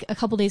then like a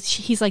couple days,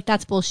 he's like,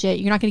 that's bullshit.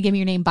 You're not going to give me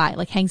your name. Bye.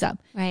 Like hangs up.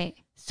 Right.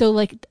 So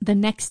like the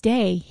next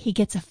day he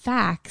gets a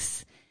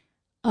fax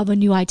of a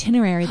new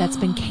itinerary that's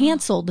been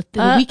canceled.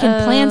 The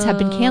weekend plans have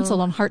been canceled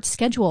on Hart's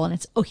schedule. And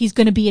it's, he's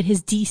going to be at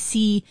his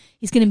DC.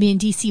 He's going to be in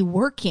DC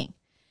working.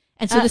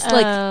 And so this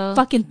like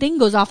fucking thing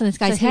goes off in this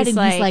guy's head and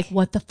he's like,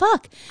 what the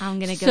fuck? I'm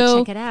going to go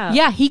check it out.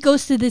 Yeah. He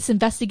goes to this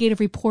investigative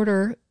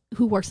reporter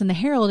who works in the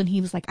Herald and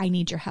he was like, I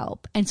need your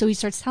help. And so he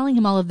starts telling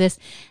him all of this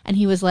and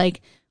he was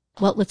like,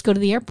 well, let's go to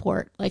the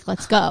airport. Like,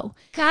 let's go.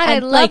 God,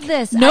 and, I love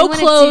this. No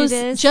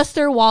clothes, just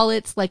their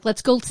wallets. Like,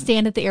 let's go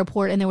stand at the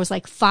airport. And there was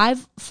like 3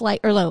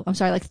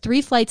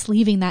 flights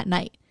leaving that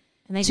night.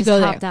 And they just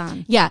hopped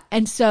on. Yeah.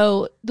 And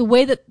so the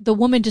way that the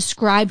woman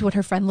described what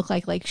her friend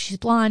looked like she's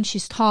blonde,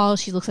 she's tall,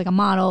 she looks like a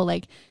model,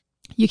 like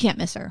you can't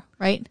miss her,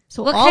 right?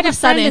 So what all kind of a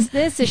sudden, friend is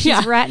this if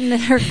she's ratting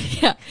her?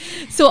 Yeah.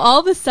 So all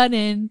of a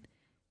sudden,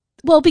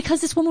 well,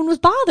 because this woman was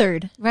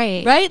bothered.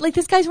 Right. Right? Like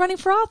this guy's running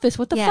for office.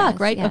 What the fuck?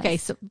 Right? Yes. Okay.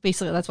 So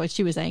basically that's what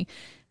she was saying.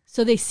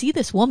 So they see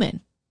this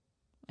woman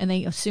and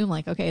they assume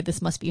like, okay,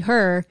 this must be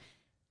her.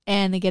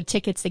 And they get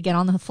tickets to get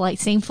on the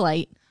same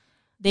flight.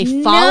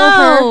 They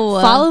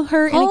follow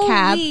her in a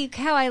cab. Holy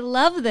cow, I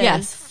love this.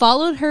 Yes,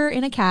 followed her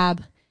in a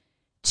cab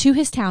to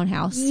his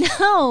townhouse.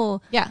 No.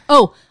 Yeah.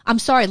 Oh, I'm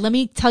sorry. Let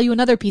me tell you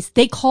another piece.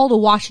 They called a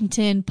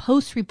Washington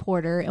Post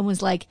reporter and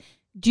was like,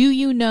 "Do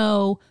you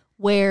know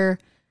where's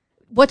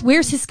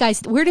this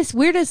guy's, where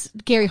does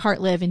Gary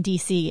Hart live in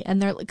DC?"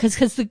 And they're, cause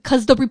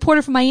the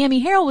reporter from Miami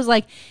Herald was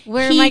like,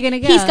 where am I going to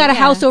go? He's got a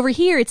house over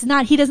here.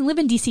 He doesn't live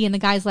in DC. And the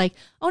guy's like,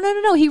 "Oh,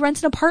 no. He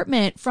rents an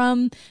apartment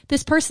from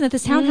this person at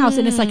this townhouse."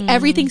 And it's like,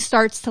 everything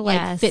starts to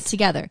like fit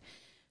together.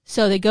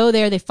 So they go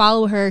there, they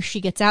follow her. She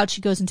gets out.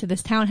 She goes into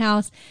this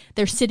townhouse.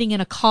 They're sitting in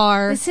a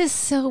car. This is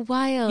so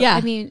wild. Yeah.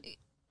 I mean,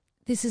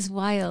 this is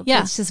wild. Yeah.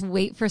 Let's just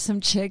wait for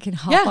some chick and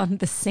hop on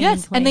the same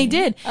plane. And they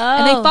did. Oh.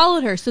 And they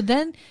followed her. So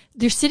then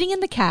they're sitting in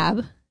the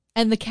cab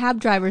and the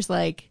cab driver's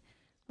like,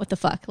 "What the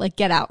fuck? Like,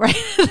 get out," right?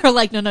 They're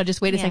like, no,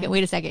 just wait a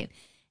second.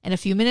 And a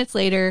few minutes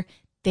later,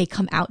 they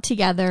come out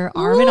together,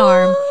 arm in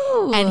arm.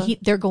 And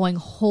they're going,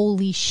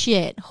 "Holy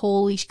shit.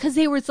 Cause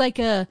they were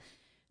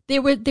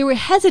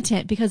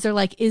hesitant because they're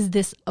like, is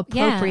this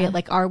appropriate? Yeah.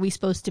 Like, are we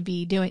supposed to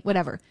be doing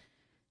whatever?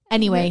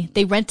 Anyway,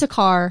 they rent a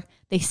car.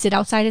 They sit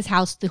outside his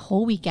house the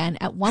whole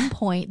weekend. At one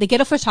point, they get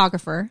a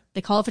photographer.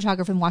 They call a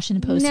photographer from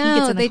Washington Post. He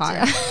gets in the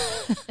car.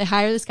 They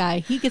hire this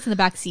guy. He gets in the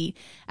back seat.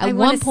 At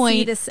one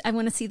point, I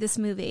want to see this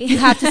movie. You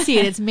have to see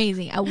it. It's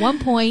amazing. At one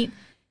point,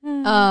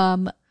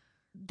 Hart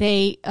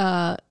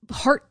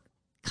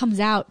comes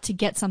out to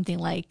get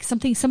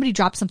somebody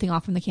dropped something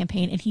off from the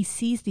campaign, and he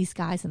sees these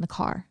guys in the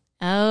car.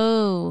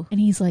 Oh. And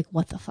he's like,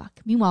 "What the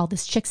fuck?" Meanwhile,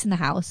 this chick's in the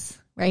house,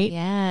 right?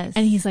 Yes.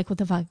 And he's like, "What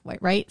the fuck?"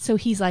 Right? So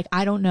he's like,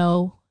 "I don't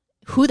know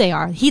who they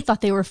are." He thought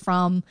they were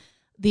from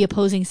the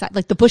opposing side,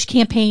 like the Bush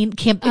campaign.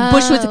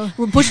 Bush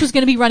was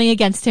going to be running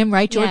against him,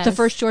 right? The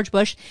first George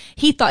Bush.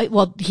 He thought,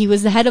 well, he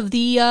was the head of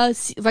the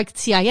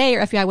CIA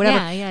or FBI,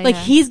 whatever.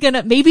 He's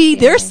gonna, maybe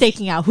they're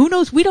staking out. Who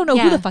knows? We don't know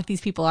who the fuck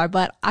these people are.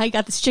 But I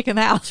got this chick in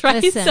the house,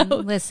 right?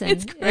 Listen.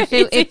 It's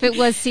crazy. If it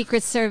was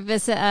Secret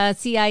Service,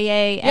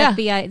 CIA,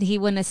 FBI, he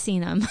wouldn't have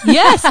seen them.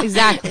 Yes,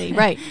 exactly,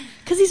 right?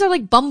 Because these are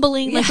like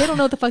bumbling, like they don't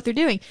know what the fuck they're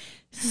doing.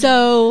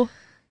 So.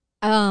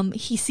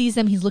 He sees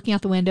them. He's looking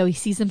out the window. He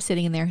sees them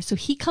sitting in there. So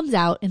he comes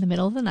out in the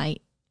middle of the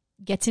night,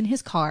 gets in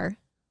his car,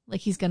 like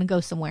he's going to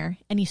go somewhere,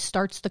 and he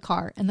starts the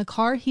car. And the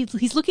car,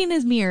 he's looking in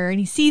his mirror and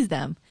he sees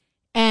them.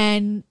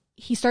 And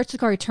he starts the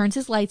car, he turns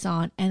his lights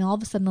on, and all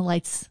of a sudden the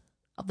lights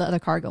of the other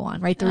car go on,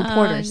 right? The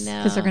reporters,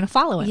 because they're going to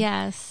follow him.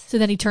 Yes. So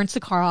then he turns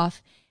the car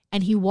off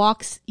and he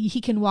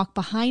can walk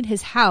behind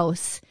his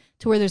house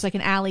to where there's like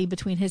an alley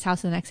between his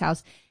house and the next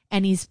house.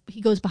 And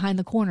he goes behind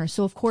the corner.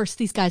 So of course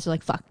these guys are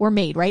like, "Fuck, we're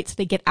made," right? So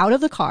they get out of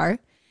the car,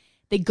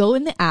 they go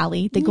in the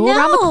alley, they go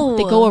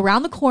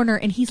around the corner,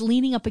 and he's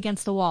leaning up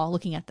against the wall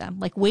looking at them,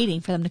 like waiting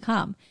for them to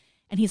come.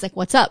 And he's like,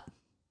 "What's up?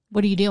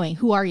 What are you doing?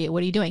 Who are you?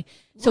 What are you doing?"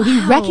 So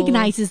he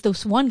recognizes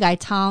this one guy,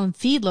 Tom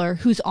Fiedler,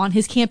 who's on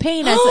his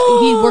campaign as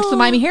he works for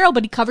Miami Herald,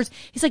 but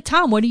he's like,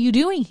 "Tom, what are you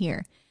doing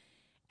here?"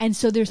 And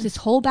so there's this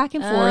whole back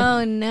and forth.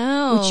 Oh,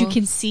 no. Which you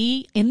can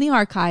see in the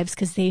archives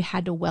because they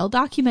had to well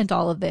document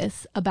all of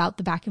this about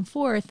the back and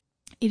forth.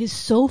 It is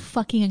so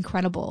fucking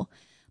incredible.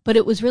 But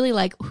it was really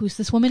like, who's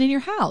this woman in your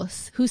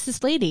house? Who's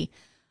this lady?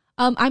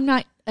 I'm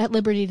not at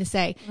liberty to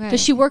say. Right.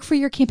 Does she work for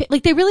your campaign?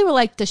 Like, they really were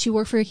like, does she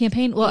work for your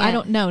campaign? Well, I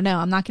don't know. No,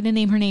 I'm not going to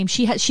name her name.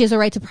 She has a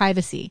right to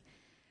privacy.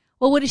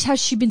 Well,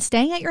 has she been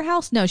staying at your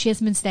house? No, she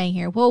hasn't been staying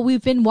here. Well,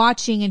 we've been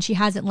watching and she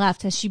hasn't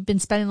left. Has she been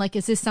spending, like,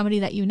 is this somebody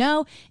that you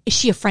know? Is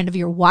she a friend of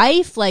your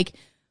wife? Like,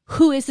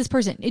 who is this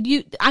person?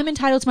 I'm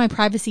entitled to my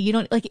privacy. You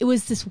don't, like, it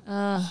was this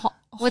what's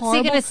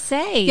he going to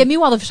say? Yeah,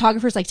 meanwhile, the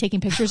photographer's like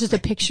taking pictures. There's a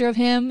picture of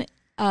him,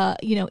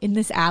 in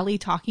this alley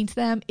talking to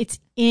them. It's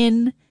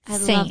insane. I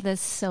love this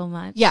so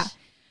much. Yeah.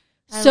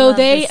 So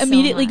they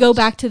immediately go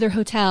back to their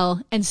hotel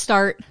and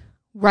start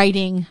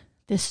writing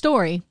this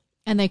story.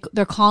 And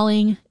they're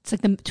calling, it's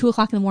like 2:00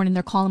 in the morning,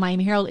 they're calling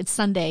Miami Herald. It's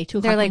Sunday, 2:00 in the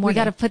morning. They're like, we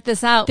got to put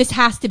this out. This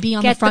has to be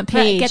on the front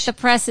page. Get the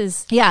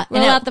presses. Yeah.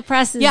 Roll out the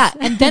presses. Yeah.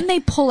 And then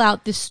they pull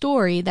out this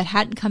story that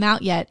hadn't come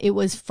out yet. It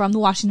was from the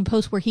Washington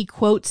Post where he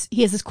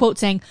has this quote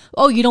saying,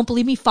 "Oh, you don't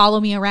believe me? Follow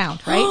me around,"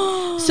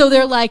 right? So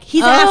they're like,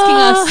 he's asking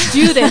us to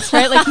do this,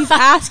 right? Like he's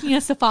asking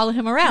us to follow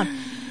him around.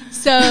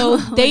 So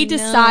they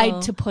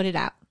decide to put it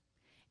out.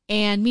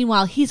 And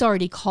meanwhile, he's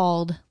already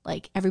called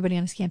like everybody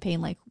on his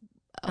campaign, like,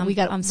 we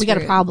got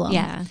a problem.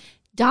 Yeah.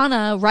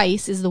 Donna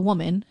Rice is the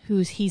woman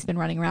he's been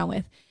running around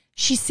with.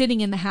 She's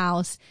sitting in the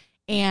house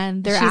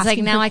and she's asking like,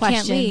 her now questions. I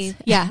can't leave.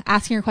 Yeah.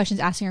 Asking her questions.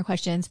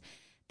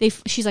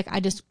 She's like,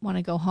 "I just want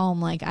to go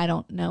home. Like, I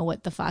don't know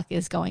what the fuck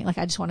is going. Like,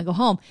 I just want to go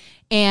home."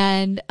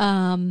 And,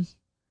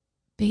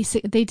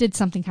 they did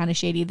something kind of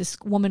shady. This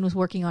woman was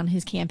working on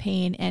his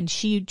campaign and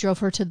she drove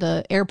her to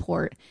the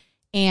airport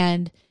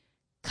and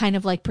kind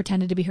of like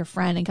pretended to be her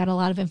friend and got a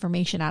lot of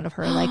information out of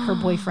her. Like her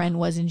boyfriend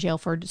was in jail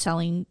for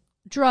selling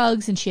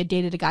drugs and she had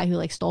dated a guy who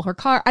like stole her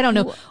car. I don't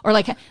know. Or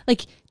like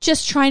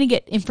just trying to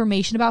get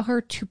information about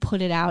her to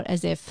put it out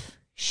as if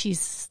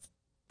she's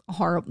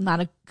horrible, not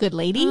a good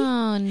lady.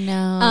 Oh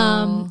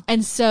no.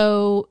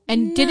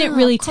 And didn't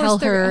really tell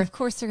her. Of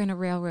course they're going to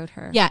railroad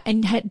her. Yeah.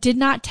 And did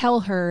not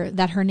tell her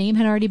that her name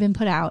had already been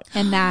put out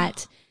and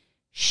that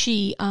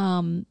she,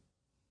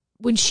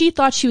 when she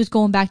thought she was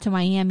going back to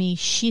Miami,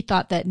 she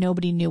thought that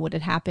nobody knew what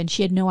had happened.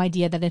 She had no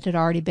idea that it had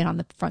already been on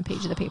the front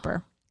page of the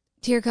paper.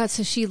 Dear God.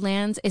 So she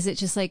lands. Is it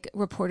just like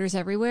reporters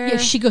everywhere? Yeah.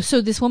 She goes.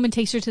 So this woman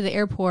takes her to the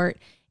airport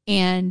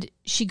and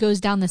she goes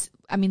down this.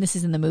 I mean, this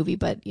is in the movie,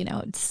 but you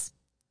know, it's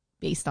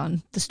based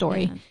on the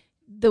story.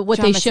 Yeah. What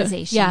they show.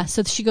 Yeah.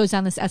 So she goes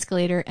down this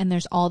escalator and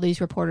there's all these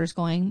reporters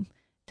going,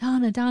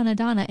 Donna, Donna,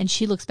 Donna. And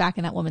she looks back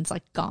and that woman's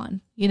like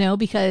gone, you know,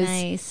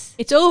 because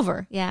it's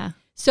over. Yeah.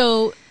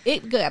 So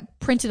it got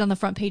printed on the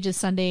front page of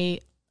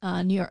Sunday,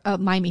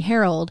 Miami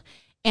Herald,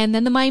 and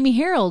then the Miami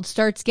Herald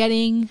starts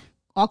getting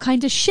all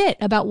kinds of shit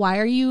about why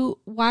are you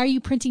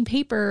printing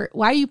paper?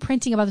 Why are you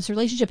printing about this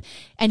relationship?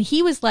 And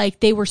he was like,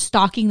 they were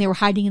stalking, they were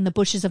hiding in the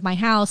bushes of my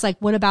house. Like,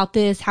 what about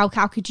this? How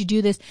could you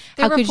do this?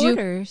 They're how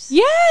reporters. Could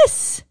you?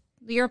 Yes,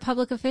 you're a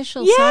public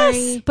official. Yes,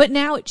 sorry, but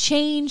now it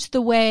changed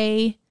the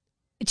way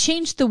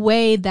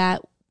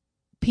that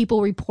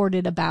people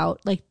reported about,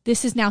 like,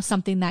 this is now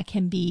something that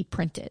can be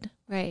printed.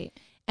 Right.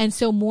 And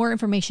so more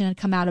information had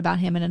come out about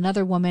him and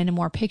another woman and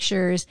more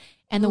pictures.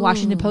 And the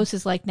Washington Post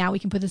is like, now we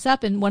can put this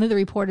up. And one of the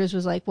reporters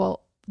was like,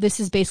 well, this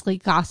is basically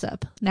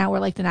gossip. Now we're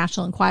like the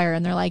National Enquirer.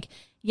 And they're like,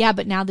 yeah,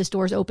 but now this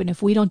door's open.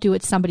 If we don't do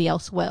it, somebody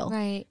else will.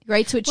 Right.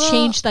 Right. So it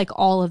changed like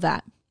all of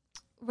that.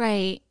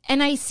 Right.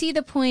 And I see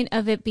the point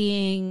of it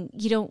being,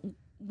 you don't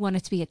want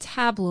it to be a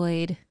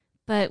tabloid.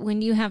 But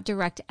when you have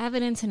direct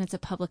evidence and it's a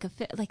public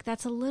affair, like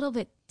that's a little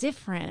bit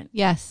different.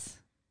 Yes.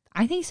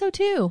 I think so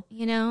too.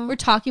 You know, we're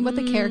talking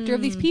about the character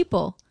of these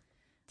people.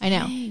 I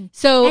know. Dang.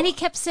 So, and he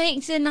kept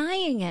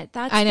denying it.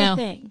 That's the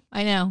thing.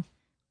 I know.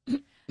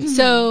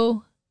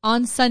 So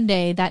on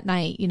Sunday that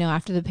night, you know,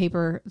 after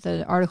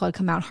the article had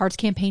come out, Hart's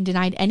campaign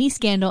denied any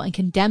scandal and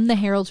condemned the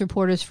Herald's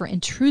reporters for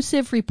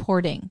intrusive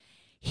reporting.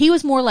 He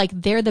was more like,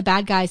 they're the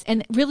bad guys.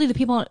 And really the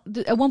people,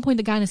 at one point,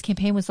 the guy in his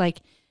campaign was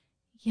like,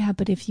 yeah,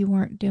 but if you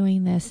weren't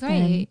doing this,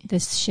 then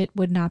this shit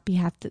would not be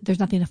there's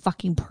nothing to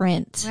fucking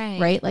print.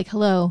 Right? Like,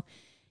 hello.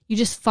 You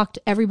just fucked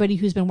everybody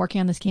who's been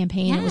working on this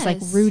campaign. Yes. It was like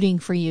rooting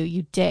for you,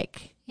 you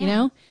dick. Yeah. You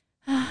know?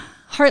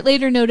 Hart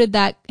later noted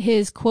that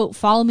his, quote,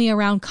 follow me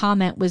around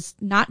comment was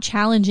not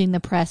challenging the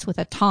press with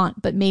a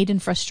taunt, but made in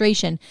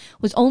frustration,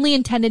 was only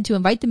intended to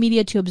invite the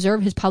media to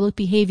observe his public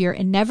behavior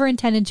and never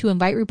intended to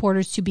invite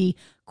reporters to be,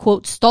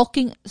 quote,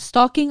 stalking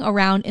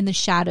around in the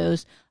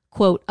shadows,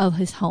 quote, of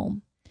his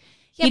home.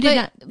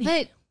 Yeah,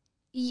 but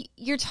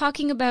you're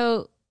talking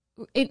about,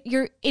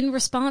 you're in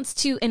response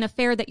to an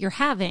affair that you're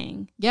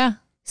having. Yeah.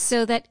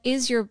 So that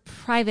is your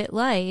private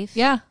life.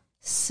 Yeah.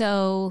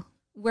 So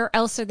where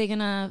else are they going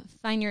to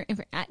find your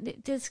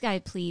this guy,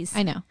 please?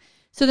 I know.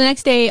 So the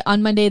next day,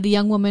 on Monday, the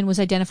young woman was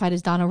identified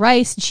as Donna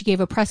Rice, and she gave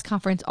a press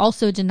conference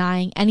also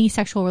denying any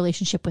sexual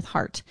relationship with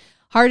Hart.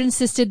 Hart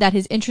insisted that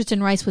his interest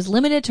in Rice was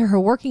limited to her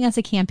working as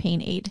a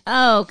campaign aide.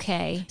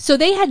 Okay. So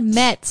they had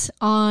met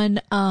on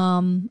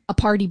a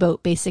party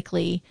boat,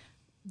 basically,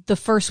 the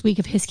first week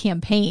of his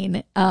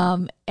campaign.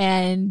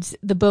 And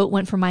the boat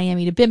went from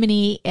Miami to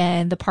Bimini,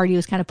 and the party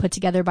was kind of put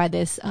together by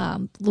this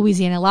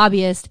Louisiana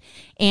lobbyist.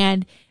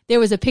 And there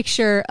was a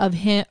picture of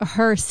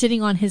her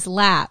sitting on his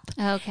lap.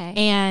 Okay.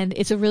 And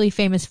it's a really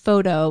famous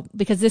photo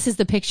because this is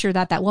the picture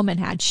that woman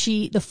had.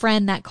 The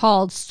friend that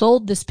called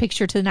sold this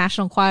picture to the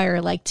National Enquirer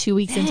like 2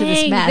 weeks into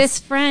this mess. This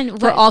friend.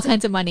 For all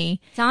kinds of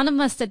money. Donna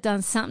must have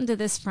done something to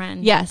this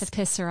friend. Yes. To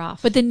piss her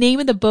off. But the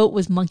name of the boat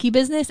was Monkey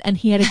Business, and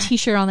he had a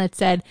t-shirt on that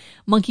said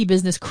Monkey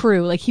Business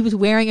Crew. Like he was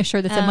wearing a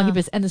shirt that said Monkey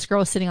Business, and this girl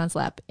was sitting on his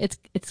lap. It's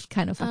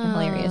kind of fucking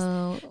hilarious.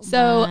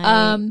 So,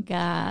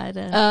 God.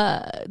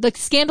 The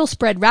scandal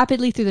spread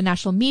rapidly through the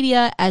national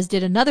media, as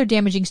did another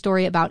damaging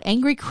story about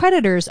angry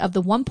creditors of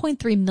the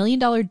 $1.3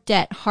 million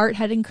debt Hart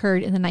had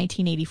incurred in the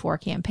 1984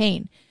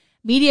 campaign.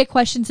 Media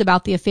questions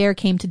about the affair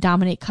came to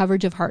dominate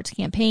coverage of Hart's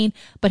campaign,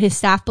 but his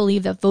staff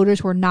believed that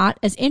voters were not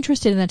as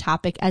interested in the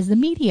topic as the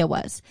media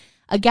was.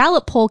 A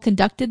Gallup poll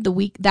conducted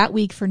that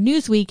week for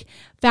Newsweek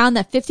found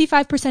that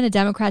 55% of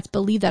Democrats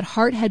believed that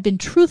Hart had been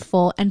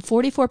truthful, and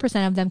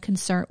 44% of them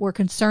were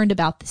concerned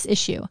about this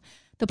issue.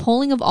 The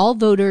polling of all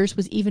voters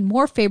was even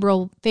more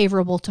favorable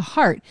to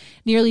Hart.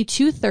 Nearly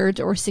 2/3,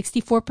 or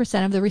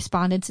 64% of the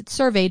respondents it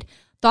surveyed,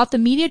 thought the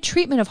media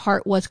treatment of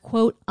Hart was,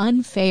 quote,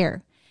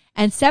 unfair.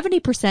 And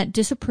 70%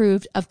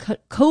 disapproved of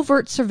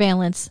covert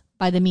surveillance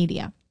by the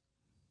media.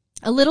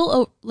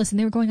 Listen,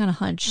 they were going on a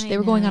hunch. They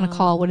were going on a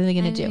call. What are they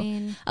going to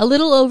do? A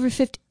little over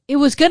 50. It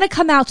was going to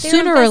come out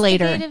sooner or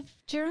later.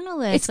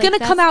 Journalists. It's going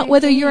to come out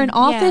whether you're in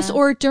office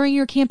or during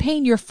your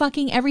campaign. You're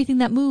fucking everything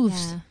that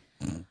moves.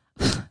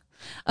 Yeah.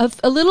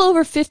 A little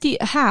over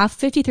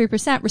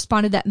 53%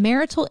 responded that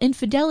marital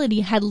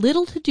infidelity had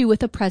little to do with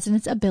the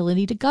president's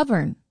ability to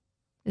govern.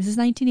 This is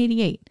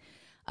 1988.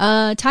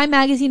 Time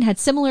magazine had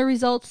similar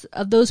results.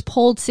 Of those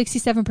polled,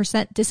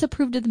 67%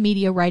 disapproved of the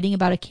media writing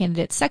about a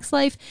candidate's sex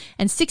life,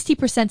 and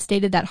 60%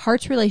 stated that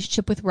Hart's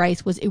relationship with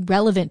Rice was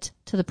irrelevant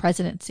to the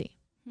presidency.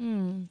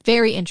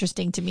 Very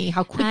interesting to me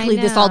how quickly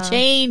this all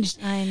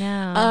changed. I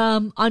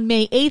know. On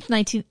May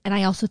 8th, and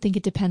I also think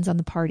it depends on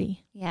the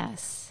party.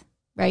 Yes.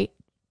 Right?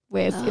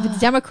 If it's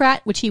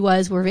Democrat, which he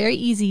was, we're very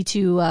easy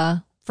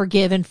to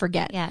forgive and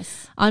forget.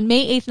 Yes. On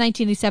May 8th,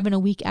 1987, a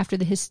week after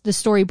the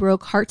story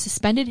broke, Hart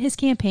suspended his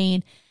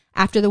campaign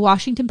after the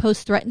Washington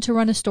Post threatened to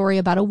run a story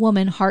about a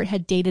woman Hart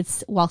had dated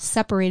while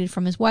separated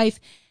from his wife,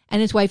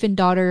 and his wife and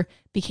daughter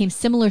became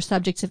similar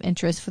subjects of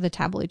interest for the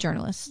tabloid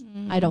journalists.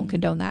 I don't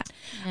condone that.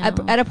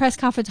 No. At a press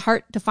conference,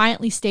 Hart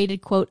defiantly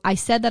stated, quote, "I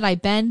said that I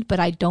bend, but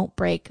I don't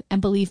break.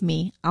 And believe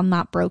me, I'm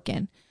not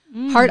broken."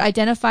 Hart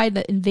identified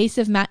the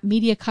invasive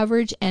media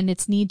coverage and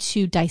its need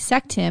to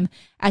dissect him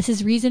as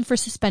his reason for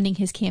suspending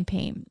his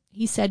campaign.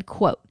 He said,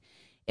 quote,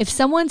 "If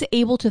someone's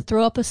able to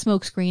throw up a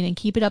smokescreen and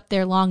keep it up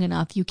there long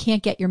enough, you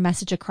can't get your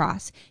message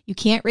across. You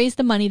can't raise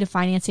the money to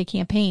finance a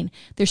campaign.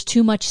 There's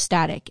too much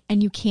static,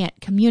 and you can't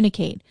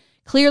communicate.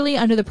 Clearly,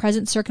 under the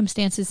present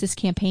circumstances, this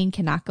campaign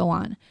cannot go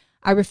on.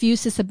 I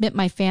refuse to submit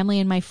my family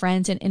and my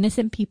friends and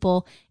innocent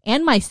people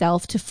and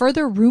myself to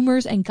further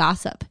rumors and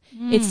gossip.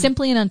 It's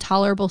simply an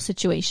intolerable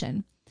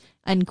situation."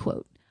 End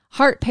quote.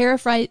 Hart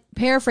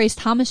paraphrased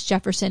Thomas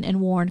Jefferson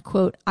and warned,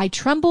 quote, "I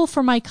tremble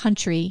for my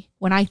country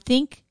when I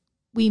think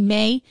we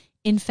may,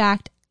 in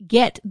fact,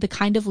 get the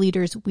kind of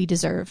leaders we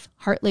deserve."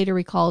 Hart later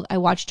recalled, "I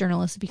watch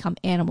journalists become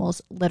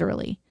animals,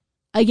 literally."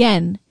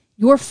 Again,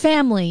 your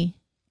family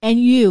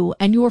and you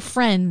and your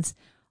friends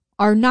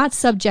are not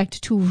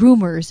subject to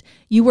rumors.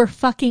 You were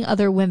fucking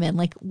other women.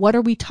 Like, what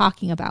are we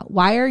talking about?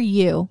 Why are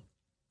you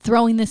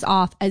throwing this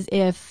off as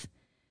if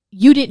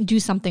you didn't do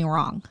something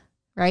wrong,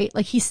 right?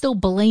 Like, he's still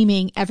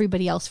blaming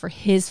everybody else for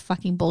his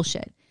fucking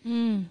bullshit.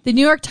 The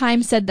New York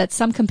Times said that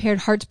some compared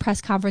Hart's press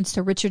conference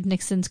to Richard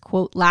Nixon's,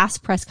 quote,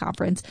 last press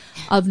conference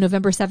of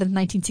November 7th,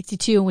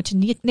 1962, in which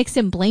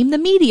Nixon blamed the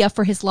media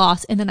for his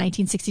loss in the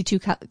 1962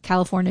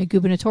 California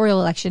gubernatorial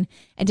election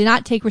and did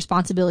not take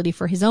responsibility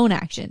for his own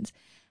actions.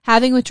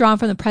 Having withdrawn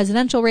from the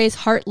presidential race,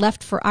 Hart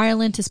left for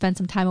Ireland to spend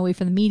some time away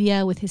from the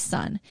media with his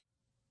son.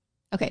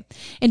 Okay.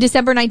 In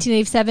December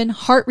 1987,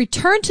 Hart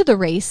returned to the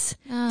race,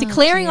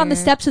 declaring on the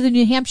steps of the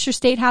New Hampshire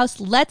State House,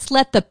 "Let's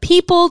let the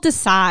people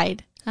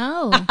decide."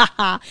 Oh.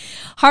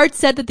 Hart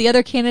said that the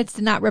other candidates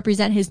did not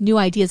represent his new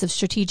ideas of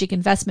strategic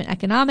investment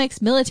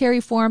economics, military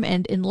reform,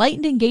 and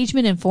enlightened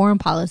engagement in foreign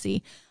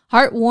policy.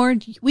 Hart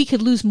warned we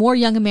could lose more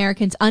young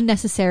Americans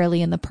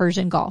unnecessarily in the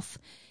Persian Gulf.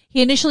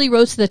 He initially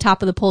rose to the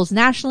top of the polls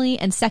nationally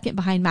and second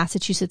behind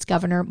Massachusetts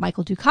Governor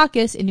Michael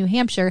Dukakis in New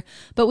Hampshire,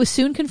 but was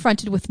soon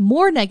confronted with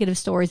more negative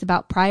stories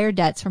about prior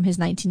debts from his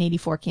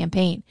 1984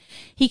 campaign.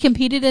 He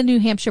competed in the New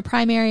Hampshire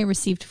primary and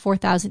received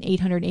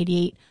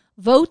 4,888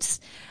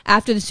 votes.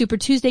 After the Super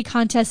Tuesday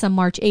contest on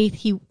March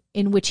 8th,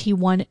 in which he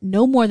won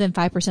no more than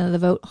 5% of the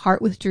vote,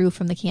 Hart withdrew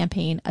from the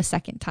campaign a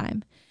second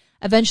time.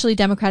 Eventually,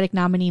 Democratic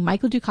nominee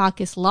Michael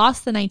Dukakis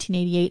lost the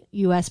 1988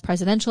 U.S.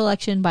 presidential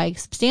election by a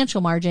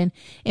substantial margin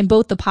in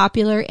both the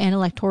popular and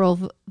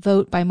electoral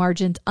vote by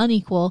margins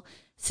unequal,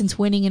 since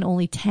winning in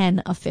only 10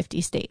 of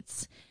 50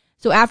 states.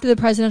 So after the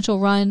presidential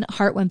run,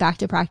 Hart went back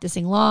to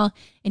practicing law.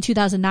 In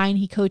 2009,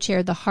 he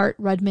co-chaired the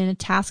Hart-Rudman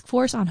Task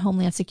Force on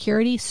Homeland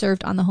Security,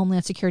 served on the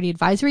Homeland Security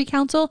Advisory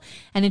Council,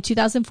 and in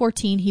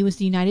 2014, he was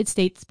the United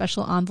States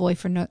Special Envoy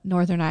for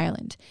Northern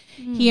Ireland.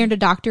 He earned a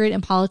doctorate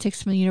in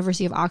politics from the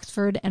University of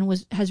Oxford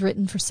and has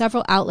written for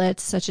several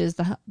outlets such as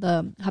the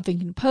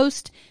Huffington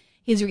Post.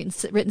 He's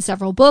written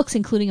several books,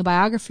 including a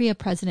biography of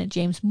President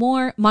James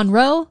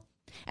Monroe,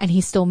 and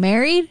he's still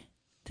married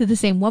to the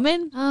same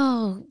woman.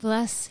 Oh,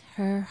 bless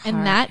her heart.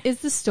 And that is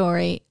the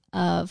story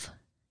of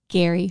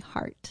Gary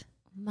Hart.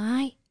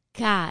 My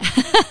God.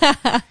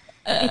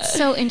 It's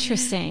so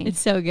interesting.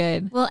 It's so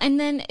good. Well, and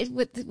then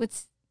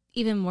what's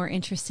even more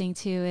interesting,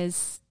 too,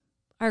 is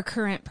our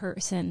current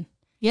person.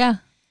 Yeah.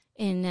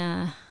 In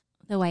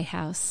the White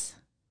House.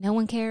 No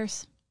one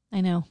cares.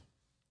 I know.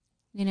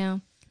 You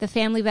know, the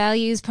family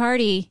values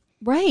party.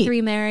 Right.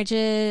 3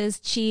 marriages,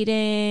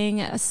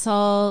 cheating,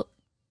 assault.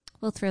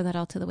 We'll throw that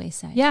all to the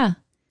wayside. Yeah.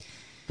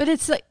 But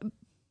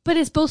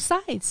it's both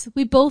sides.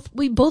 We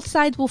both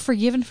sides will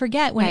forgive and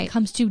forget when it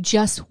comes to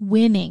just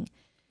winning.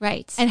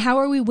 Right. And how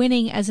are we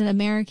winning as an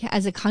America,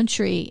 as a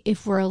country,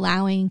 if we're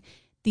allowing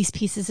these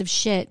pieces of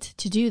shit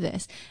to do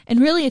this? And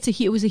really,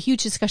 it was a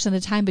huge discussion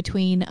at the time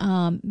between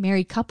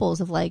married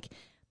couples of like,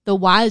 the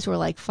wives were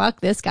like,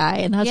 "Fuck this guy,"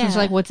 and the husbands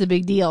were like, "What's the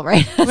big deal?"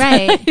 Right.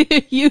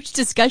 Right. Huge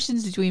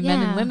discussions between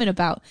men and women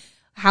about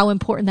how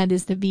important that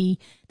is to be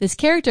this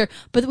character.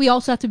 But we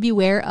also have to be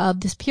aware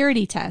of this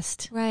purity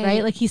test,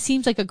 right? Like, he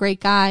seems like a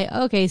great guy.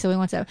 Okay, so he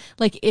wants to,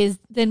 like,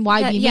 then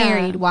why be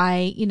married?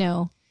 Why, you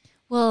know?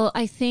 Well,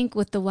 I think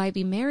with the why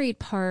be married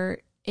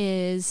part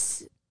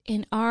is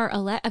in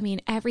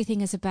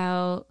everything is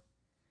about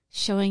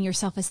showing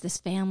yourself as this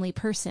family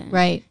person.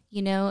 Right.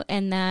 You know,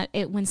 and that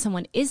when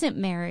someone isn't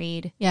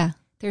married. Yeah.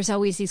 There's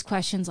always these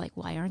questions like,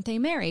 why aren't they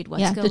married?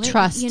 What's going on? The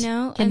trust. You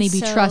know? Can they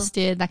be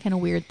trusted? That kind of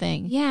weird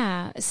thing.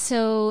 Yeah.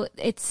 So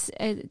it's,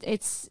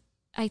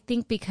 I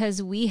think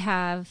because we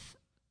have,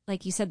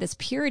 like you said, this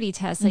purity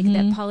test, like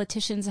that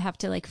politicians have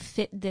to like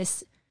fit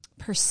this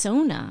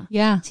persona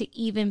Yeah. to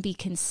even be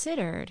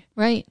considered.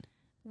 Right.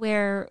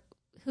 Where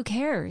who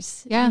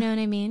cares? Yeah. You know what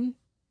I mean?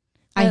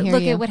 I hear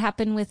look you. at what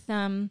happened with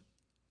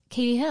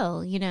Katie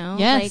Hill, you know?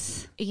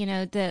 Yes. Like, you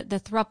know,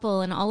 the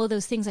throuple and all of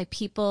those things. Like,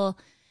 people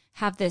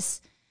have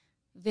this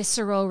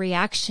visceral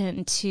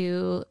reaction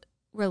to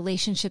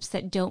relationships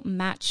that don't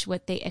match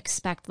what they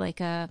expect, like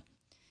a,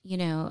 you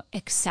know,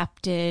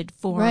 accepted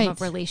form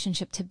of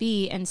relationship to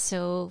be. And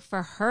so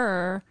for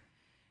her,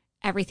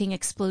 everything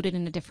exploded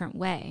in a different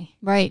way.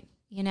 Right.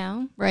 You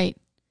know? Right.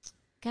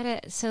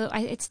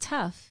 It's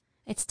tough.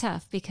 It's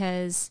tough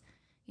because,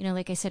 you know,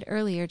 like I said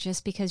earlier,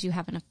 just because you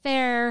have an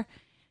affair,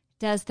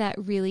 does that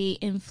really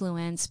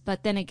influence?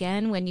 But then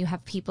again, when you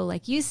have people,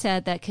 like you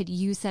said, that could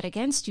use that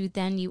against you,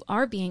 then you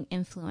are being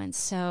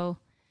influenced. So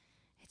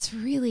it's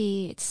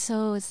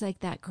like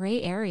that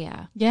gray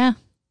area. Yeah.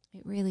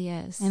 It really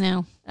is. I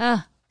know.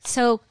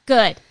 So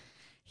good.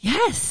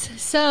 Yes.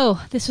 So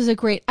this was a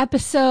great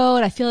episode.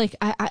 I feel like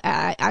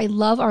I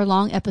love our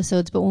long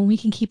episodes, but when we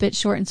can keep it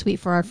short and sweet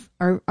for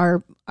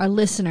our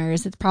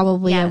listeners, it's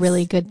probably a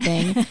really good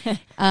thing.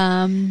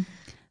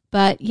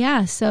 But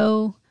yeah,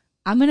 so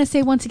I'm going to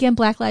say once again,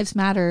 Black Lives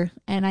Matter.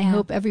 And I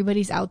hope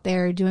everybody's out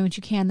there doing what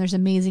you can. There's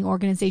amazing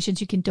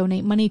organizations you can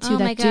donate money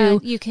to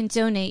You can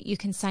donate. You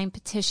can sign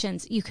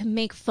petitions. You can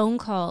make phone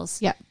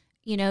calls. Yeah.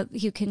 You know,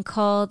 you can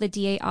call the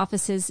DA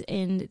offices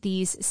in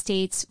these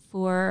states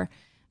for,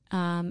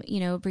 you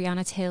know,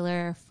 Breonna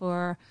Taylor,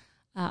 for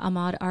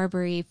Ahmaud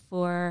Arbery,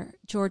 for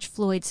George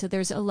Floyd. So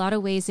there's a lot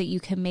of ways that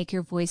you can make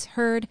your voice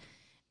heard.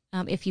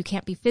 If you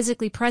can't be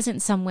physically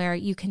present somewhere,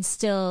 you can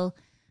still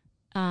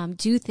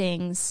do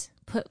things,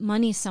 put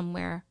money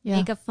somewhere,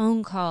 make a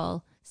phone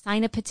call,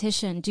 sign a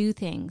petition, do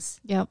things.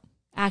 Yep.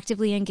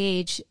 Actively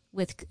engage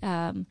with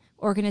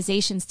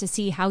organizations to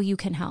see how you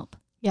can help.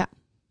 Yeah.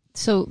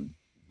 So,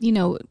 you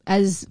know,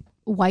 as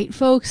white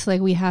folks,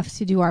 like, we have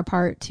to do our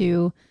part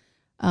to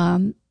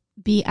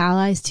be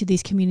allies to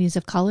these communities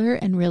of color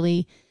and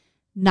really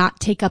not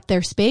take up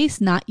their space,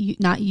 not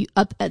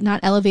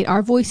elevate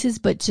our voices,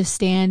 but just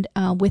stand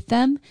with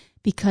them,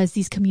 because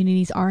these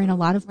communities are in a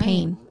lot of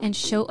pain. And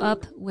show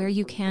up where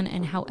you can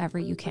and however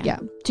you can. Yeah.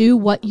 Do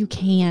what you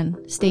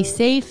can. Stay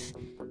safe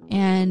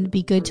and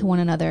be good to one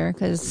another,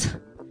 because,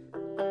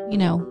 you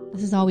know,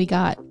 this is all we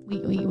got.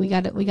 We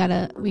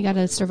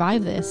gotta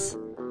survive this.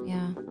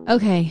 Yeah.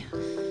 Okay.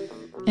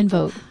 And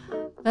vote.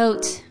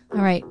 Vote.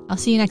 All right. I'll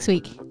see you next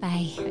week.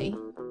 Bye. Bye.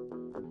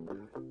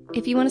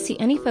 If you want to see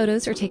any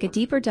photos or take a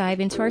deeper dive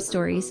into our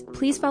stories,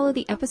 please follow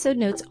the episode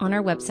notes on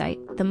our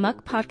website,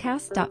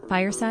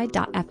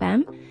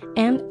 themuckpodcast.fireside.fm,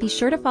 and be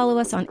sure to follow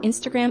us on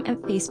Instagram and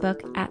Facebook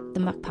at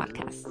The Muck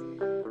Podcast.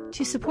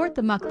 To support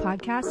the Muck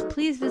Podcast,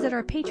 please visit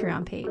our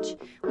Patreon page.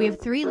 We have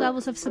 3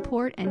 levels of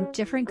support and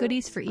different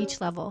goodies for each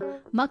level: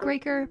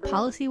 Muckraker,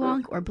 Policy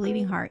Wonk, or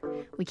Bleeding Heart.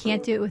 We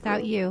can't do it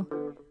without you.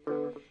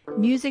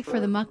 Music for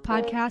the Muck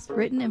Podcast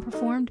written and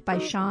performed by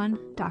Sean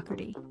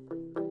Doherty.